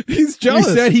 dude. He's He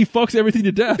jealous. said he fucks everything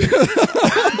to death.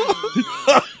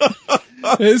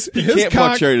 his Can't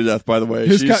cock, fuck Cherry to death, by the way.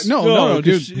 his She's- cock, no, No,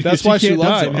 dude. 'cause she- That's she why she can't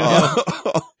loves die, him. man.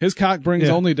 Yeah. His cock brings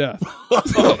Yeah. only death.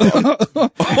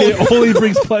 It only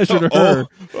brings pleasure to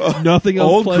her. Nothing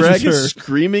else Old pleasures Greg her. is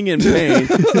screaming in pain.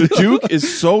 The Duke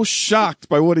is so shocked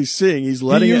by what he's seeing. He's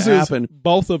letting he it uses happen.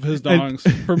 both of his dongs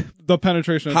for the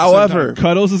penetration. At the However, same time.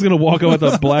 Cuddles is gonna walk out with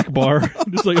a black bar,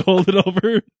 just like hold it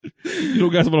over. You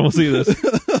don't guys want to see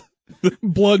this.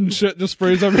 blood and shit just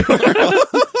sprays everywhere.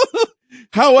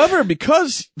 However,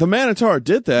 because the Minotaur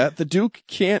did that, the Duke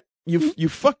can't. You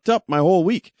fucked up my whole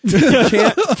week. You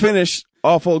can't finish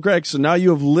off old Greg, so now you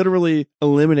have literally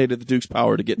eliminated the Duke's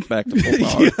power to get back to full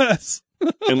power, Yes.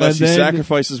 unless he And then-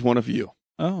 sacrifices one of you.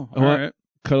 Oh, I all want- right.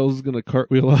 Cuddles is gonna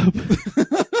cartwheel up,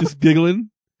 just giggling,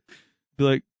 be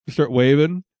like, start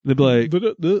waving. They'd be like,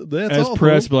 That's as all,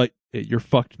 press, folks. be like, hey, you're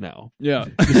fucked now. Yeah.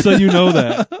 Just so you know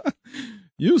that.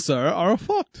 You, sir, are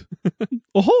fucked.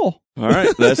 Oh, All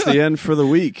right, that's the end for the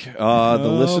week. The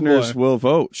Oh, listeners boy. will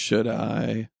vote. Should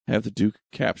I have the Duke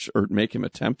capture or make him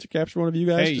attempt to capture one of you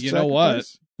guys? hey, to you know what?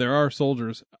 sacrifice? There are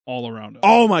soldiers all around us.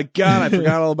 Oh my god, I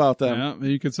forgot all about them. Yeah,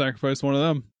 you could sacrifice one of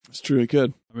them. It's true, he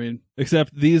could. I mean,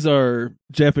 Except these are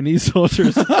Japanese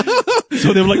soldiers,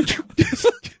 so they were like,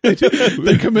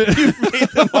 they commit.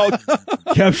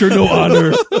 capture no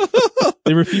honor.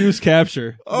 They refuse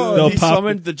capture. Oh, they'll he pop.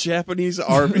 summoned the Japanese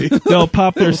army. They'll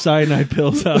pop their cyanide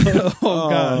pills out. Oh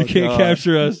god, You can't God.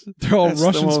 capture us. they're all That's the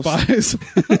Russian most- spies.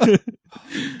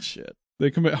 Shit.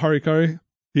 They commit harikari.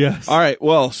 Yes. All right,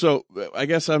 well, so I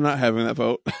guess I'm not having that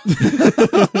vote.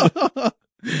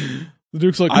 The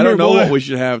Duke's like, I don't know what what we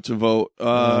should have to vote.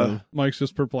 Mike's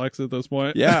just perplexed at this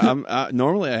point. Yeah, I'm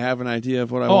normally I have an idea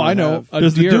of what I Oh, want I to know. have. A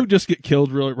Does deer. the Duke just get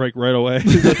killed right away?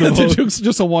 Is that the The vote? Duke's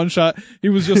just a one shot. He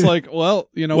was just like, well,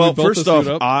 you know, Well, we built first this off,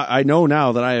 dude up. I know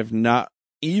now that I have not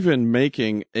even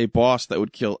making a boss that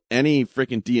would kill any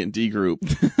freaking D&D group.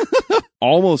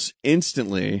 Almost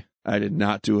instantly, I did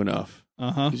not do enough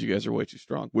because you guys are way too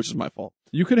strong, which is my fault.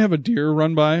 You could have a deer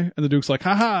run by, and the Duke's like,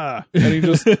 haha, and he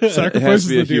just It has sacrifices to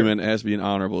be the a deer. human. It has to be an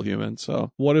honorable human.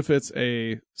 So What if it's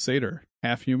a satyr,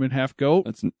 half human, half goat,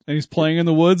 that's. and he's playing in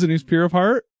the woods and he's pure of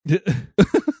heart?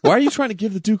 Why are you trying to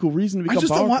give the Duke a reason to I become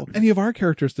just don't powerful? want any of our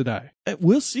characters to die.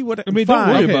 We'll see what. I mean, fine.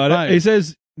 don't worry Okay, about fine. it. It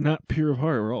says not pure of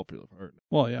heart. We're all pure of heart.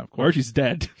 Well, yeah, of course. Archie's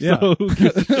dead. Yeah. So who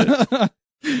gives a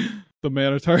shit? The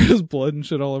Minotaur has blood and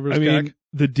shit all over his I mean, cock.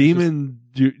 the demon,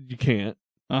 you can't.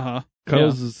 Uh-huh.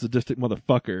 Cuddles is a sadistic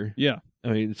motherfucker. Yeah. I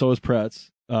mean, so is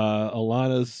Pretz.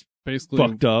 Alana's Basically,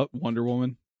 fucked up. Wonder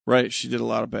Woman. Right, she did a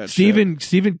lot of bad Steven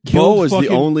shit. killed Bo was fucking,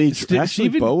 the only. Ste- Actually,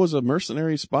 Steven, Bo was a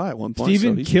mercenary spy at one point.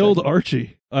 Steven so he's killed dead.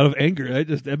 Archie out of anger.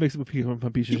 That makes him a piece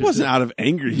of He shit. wasn't out of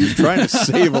anger. He was trying to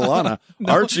save Alana.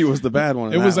 No. Archie was the bad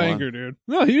one. It in was that one. anger, dude.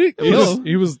 No, he didn't He kill. was,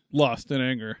 he was lost in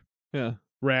anger. Yeah.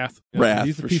 Wrath. Wrath,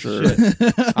 He's a for piece sure. of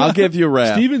shit. I'll give you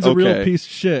wrath. Steven's a real piece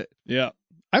of shit. Yeah.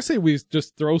 I say we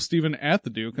just throw Steven at the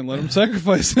Duke and let him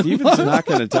sacrifice him. Steven's not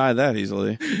going to die that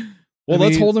easily. Well, I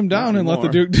let's mean, hold him down not and let the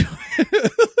anymore. Duke do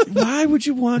it. Why would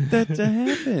you want that to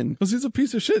happen? Because he's a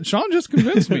piece of shit. Sean just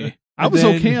convinced me. I And was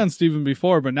then- okay on Steven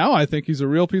before, but now I think he's a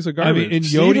real piece of I garbage. mean, and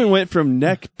Steven Yodi, went from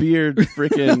neck beard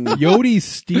freaking. Yodi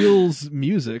steals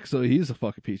music, so he's a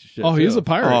fucking piece of shit. oh, he's too. a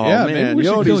pirate. Oh yeah, man, maybe we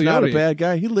should Yodi's kill not Yodi. a bad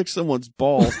guy. He licked someone's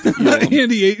balls to heal him.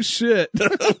 And he ate shit.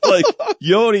 Like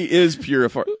Yodi is pure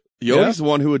of heart. Yodi's the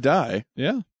one who would die.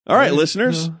 Yeah. All right, Right.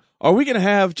 listeners, No. are we going to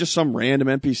have just some random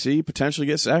NPC potentially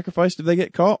get sacrificed if they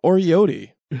get caught, or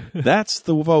Yodi? That's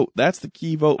the vote. That's the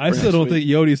key vote. I for still next don't week. think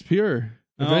Yodi's pure.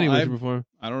 If No, any was I- before.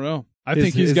 I don't know. I His-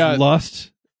 think he's his got.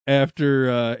 lust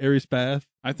after Ares' path.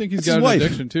 I think he's That's got his an wife.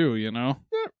 addiction too, you know?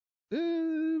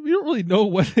 We don't really know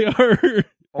what they are.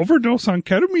 Overdose on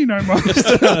ketamine, I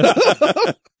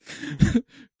must.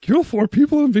 Kill 4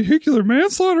 people in vehicular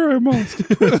manslaughter, I must.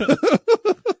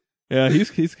 Yeah,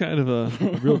 he's kind of a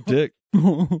real dick.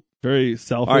 Very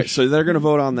selfish. All right, so they're going to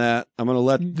vote on that. I'm going to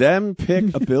let them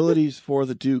pick abilities for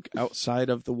the Duke outside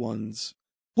of the ones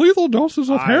Lethal doses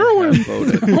of I heroin. have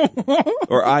voted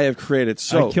or I have created.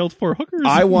 So I killed 4 hookers.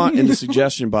 I want in the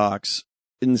suggestion box,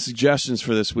 in the suggestions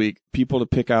for this week, people to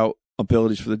pick out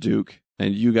abilities for the Duke,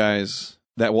 and you guys,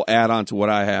 that will add on to what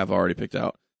I have already picked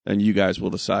out, and you guys will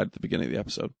decide at the beginning of the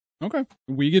episode. Okay.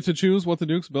 We get to choose what the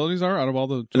Duke's abilities are out of all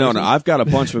the choices? No, I've got a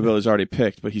bunch of abilities already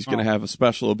picked, but he's going to Oh. have a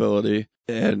special ability,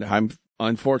 and I'm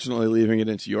unfortunately leaving it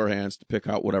into your hands to pick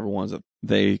out whatever ones that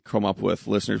they come up with,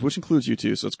 listeners, which includes you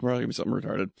too, so it's probably going to be something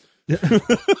retarded.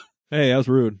 Hey, that was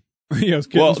rude. Yes,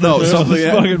 Well, no, kittens for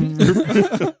sale. something-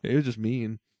 Fucking, it was just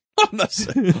mean. I'm not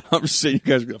saying, I'm just saying you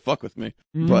guys are going to fuck with me,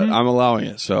 but Mhm. I'm allowing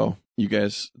it, so you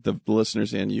guys, the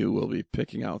listeners and you, will be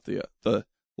picking out the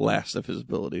last of his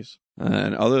abilities.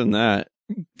 And other than that,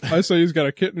 I say he's got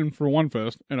a kitten for one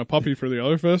fist and a puppy for the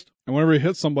other fist. And whenever he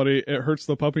hits somebody, it hurts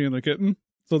the puppy and the kitten.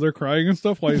 So they're crying and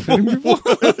stuff while he's hitting people.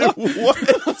 What?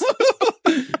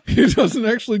 He doesn't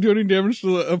actually do any damage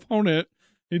to the opponent.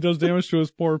 He does damage to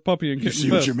his poor puppy and kitten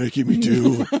fist. making me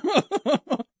do?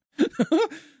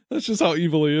 That's just how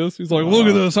evil he is. He's like, look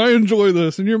at this. I enjoy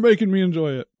this. And you're making me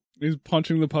enjoy it. He's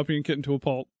punching the puppy and kitten to a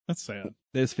pulp. That's sad.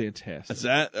 It's fantastic. Is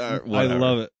that? I Whatever.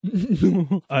 love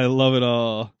it. I love it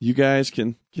all. You guys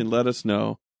can let us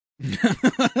know.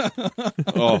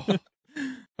 Oh,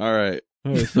 all right.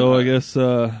 All right, so I guess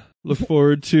look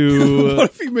forward to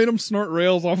What if he made him snort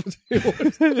rails off a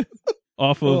table?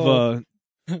 off of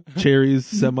Cherry's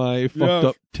semi fucked Yeah.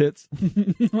 up tits.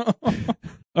 All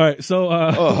right, so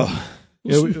Oh,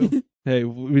 yeah, hey,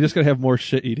 we just gotta have more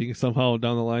shit eating somehow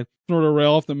down the line. Snort a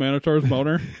rail off the Minotaur's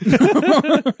boner.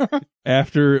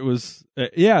 After it was,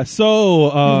 yeah.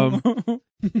 So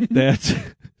that's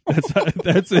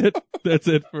it. That's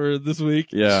it for this week.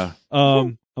 yeah.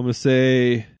 I'm gonna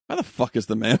say How the fuck is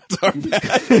the Minotaur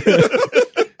back?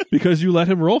 because you let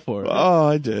him roll for it. Oh,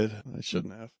 I did. I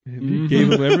shouldn't have. You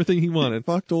gave him everything he wanted.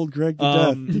 Fucked old Greg to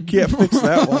Um, death. You can't fix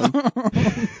that one.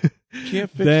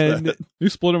 Can't fix Then that. You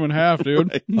split him in half,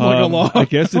 dude. Right. Like a log. I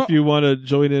guess if you want to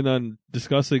join in on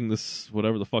discussing this,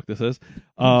 whatever the fuck this is,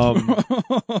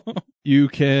 you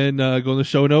can go in the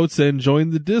show notes and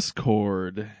join the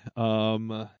Discord.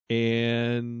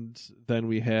 And then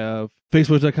we have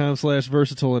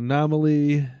facebook.com/versatile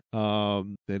anomaly.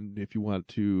 Then if you want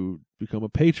to become a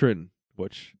patron,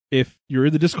 which if you're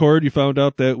in the Discord, you found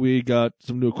out that we got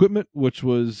some new equipment, which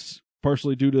was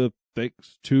partially due to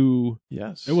thanks to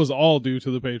Yes. It was all due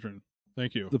to the patron.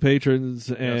 Thank you. the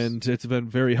patrons, and it's been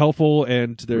very helpful.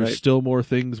 And there's Right. still more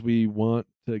things we want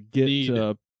to get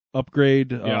Need.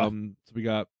 upgrade. Yeah. So we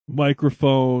got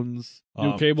microphones,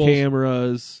 New cables.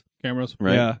 cameras, Cameras.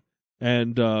 Right. yeah,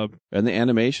 and And the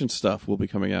animation stuff will be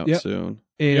coming out Yep. soon.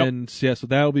 yeah, so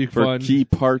that'll be For fun. key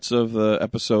parts of the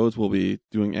episodes, we'll be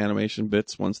doing animation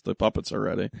bits once the puppets are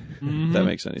ready. If that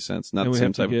makes any sense. Not And the we same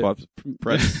have to type get of puppets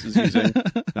Press is using.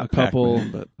 Not a couple,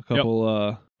 Pac-Man, but a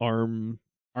couple arm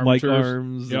mic Armatures.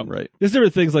 arms, Yep. and right. there's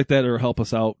different things like that that'll help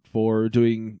us out for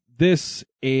doing this,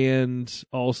 and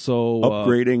also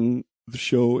Upgrading the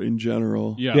show in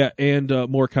general. Yeah. Yeah, and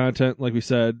more content, like we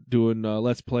said, doing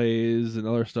Let's Plays and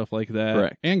other stuff like that.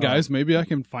 Correct. And guys, maybe I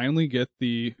can finally get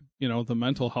the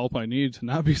mental help I need to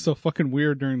not be so fucking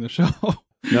weird during the show.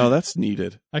 No, that's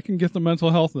needed. I can get the mental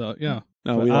health though. Yeah.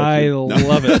 No, But we like I you. No.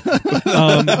 love it.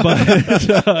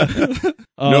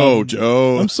 No,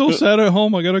 Joe. I'm so sad at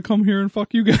home. I gotta come here and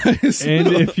fuck you guys. And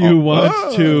if you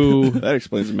want to That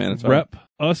explains the Minotaur. rep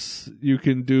us, you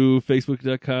can do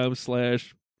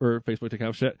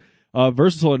facebook.com/shit,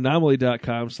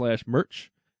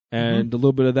 versatileanomaly.com/merch. And a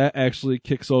little bit of that actually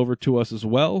kicks over to us as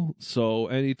well. So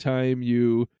anytime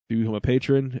you become a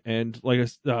patron, and like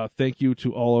thank you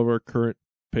to all of our current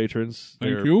patrons.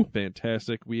 Thank They're you.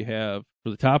 fantastic. We have, for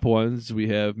the top ones, we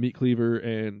have Meat Cleaver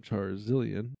and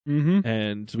Charzillion. Mm-hmm.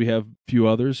 And we have a few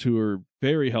others who are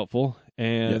very helpful.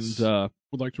 And Yes.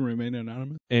 Would like to remain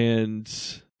anonymous. and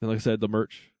like I said, the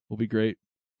merch will be great.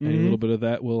 Any Mhm. little bit of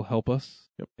that will help us.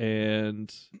 Yep. And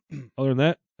other than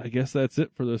that, I guess that's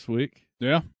it for this week.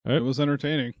 Yeah. All right. It was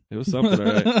entertaining. It was something, all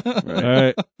right. Right. All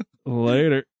right.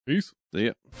 Later. Peace. See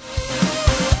ya.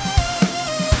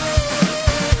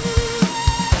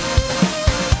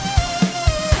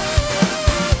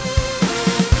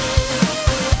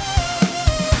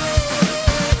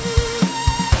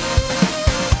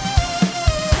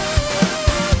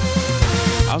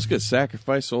 I was was going to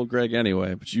sacrifice old Greg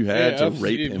anyway, but you had to AFC.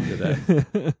 rape him to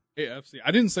death. AFC.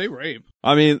 I didn't say rape.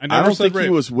 I mean, I I never don't said think he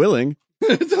rape. was willing.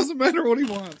 It doesn't matter what he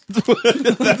wants.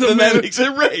 Then that makes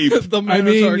it rape. The I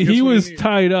Minotaur mean, gets he what was needs.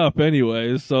 tied up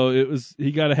anyway, so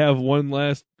he got to have one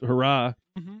last hurrah.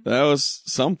 That was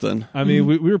something. I mean,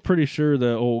 we were pretty sure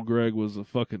that old Greg was a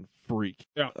fucking freak.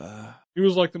 He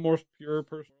was like the most pure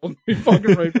person. He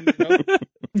fucking raped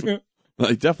him. Well,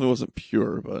 he definitely wasn't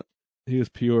pure, but He was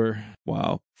pure.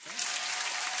 wow.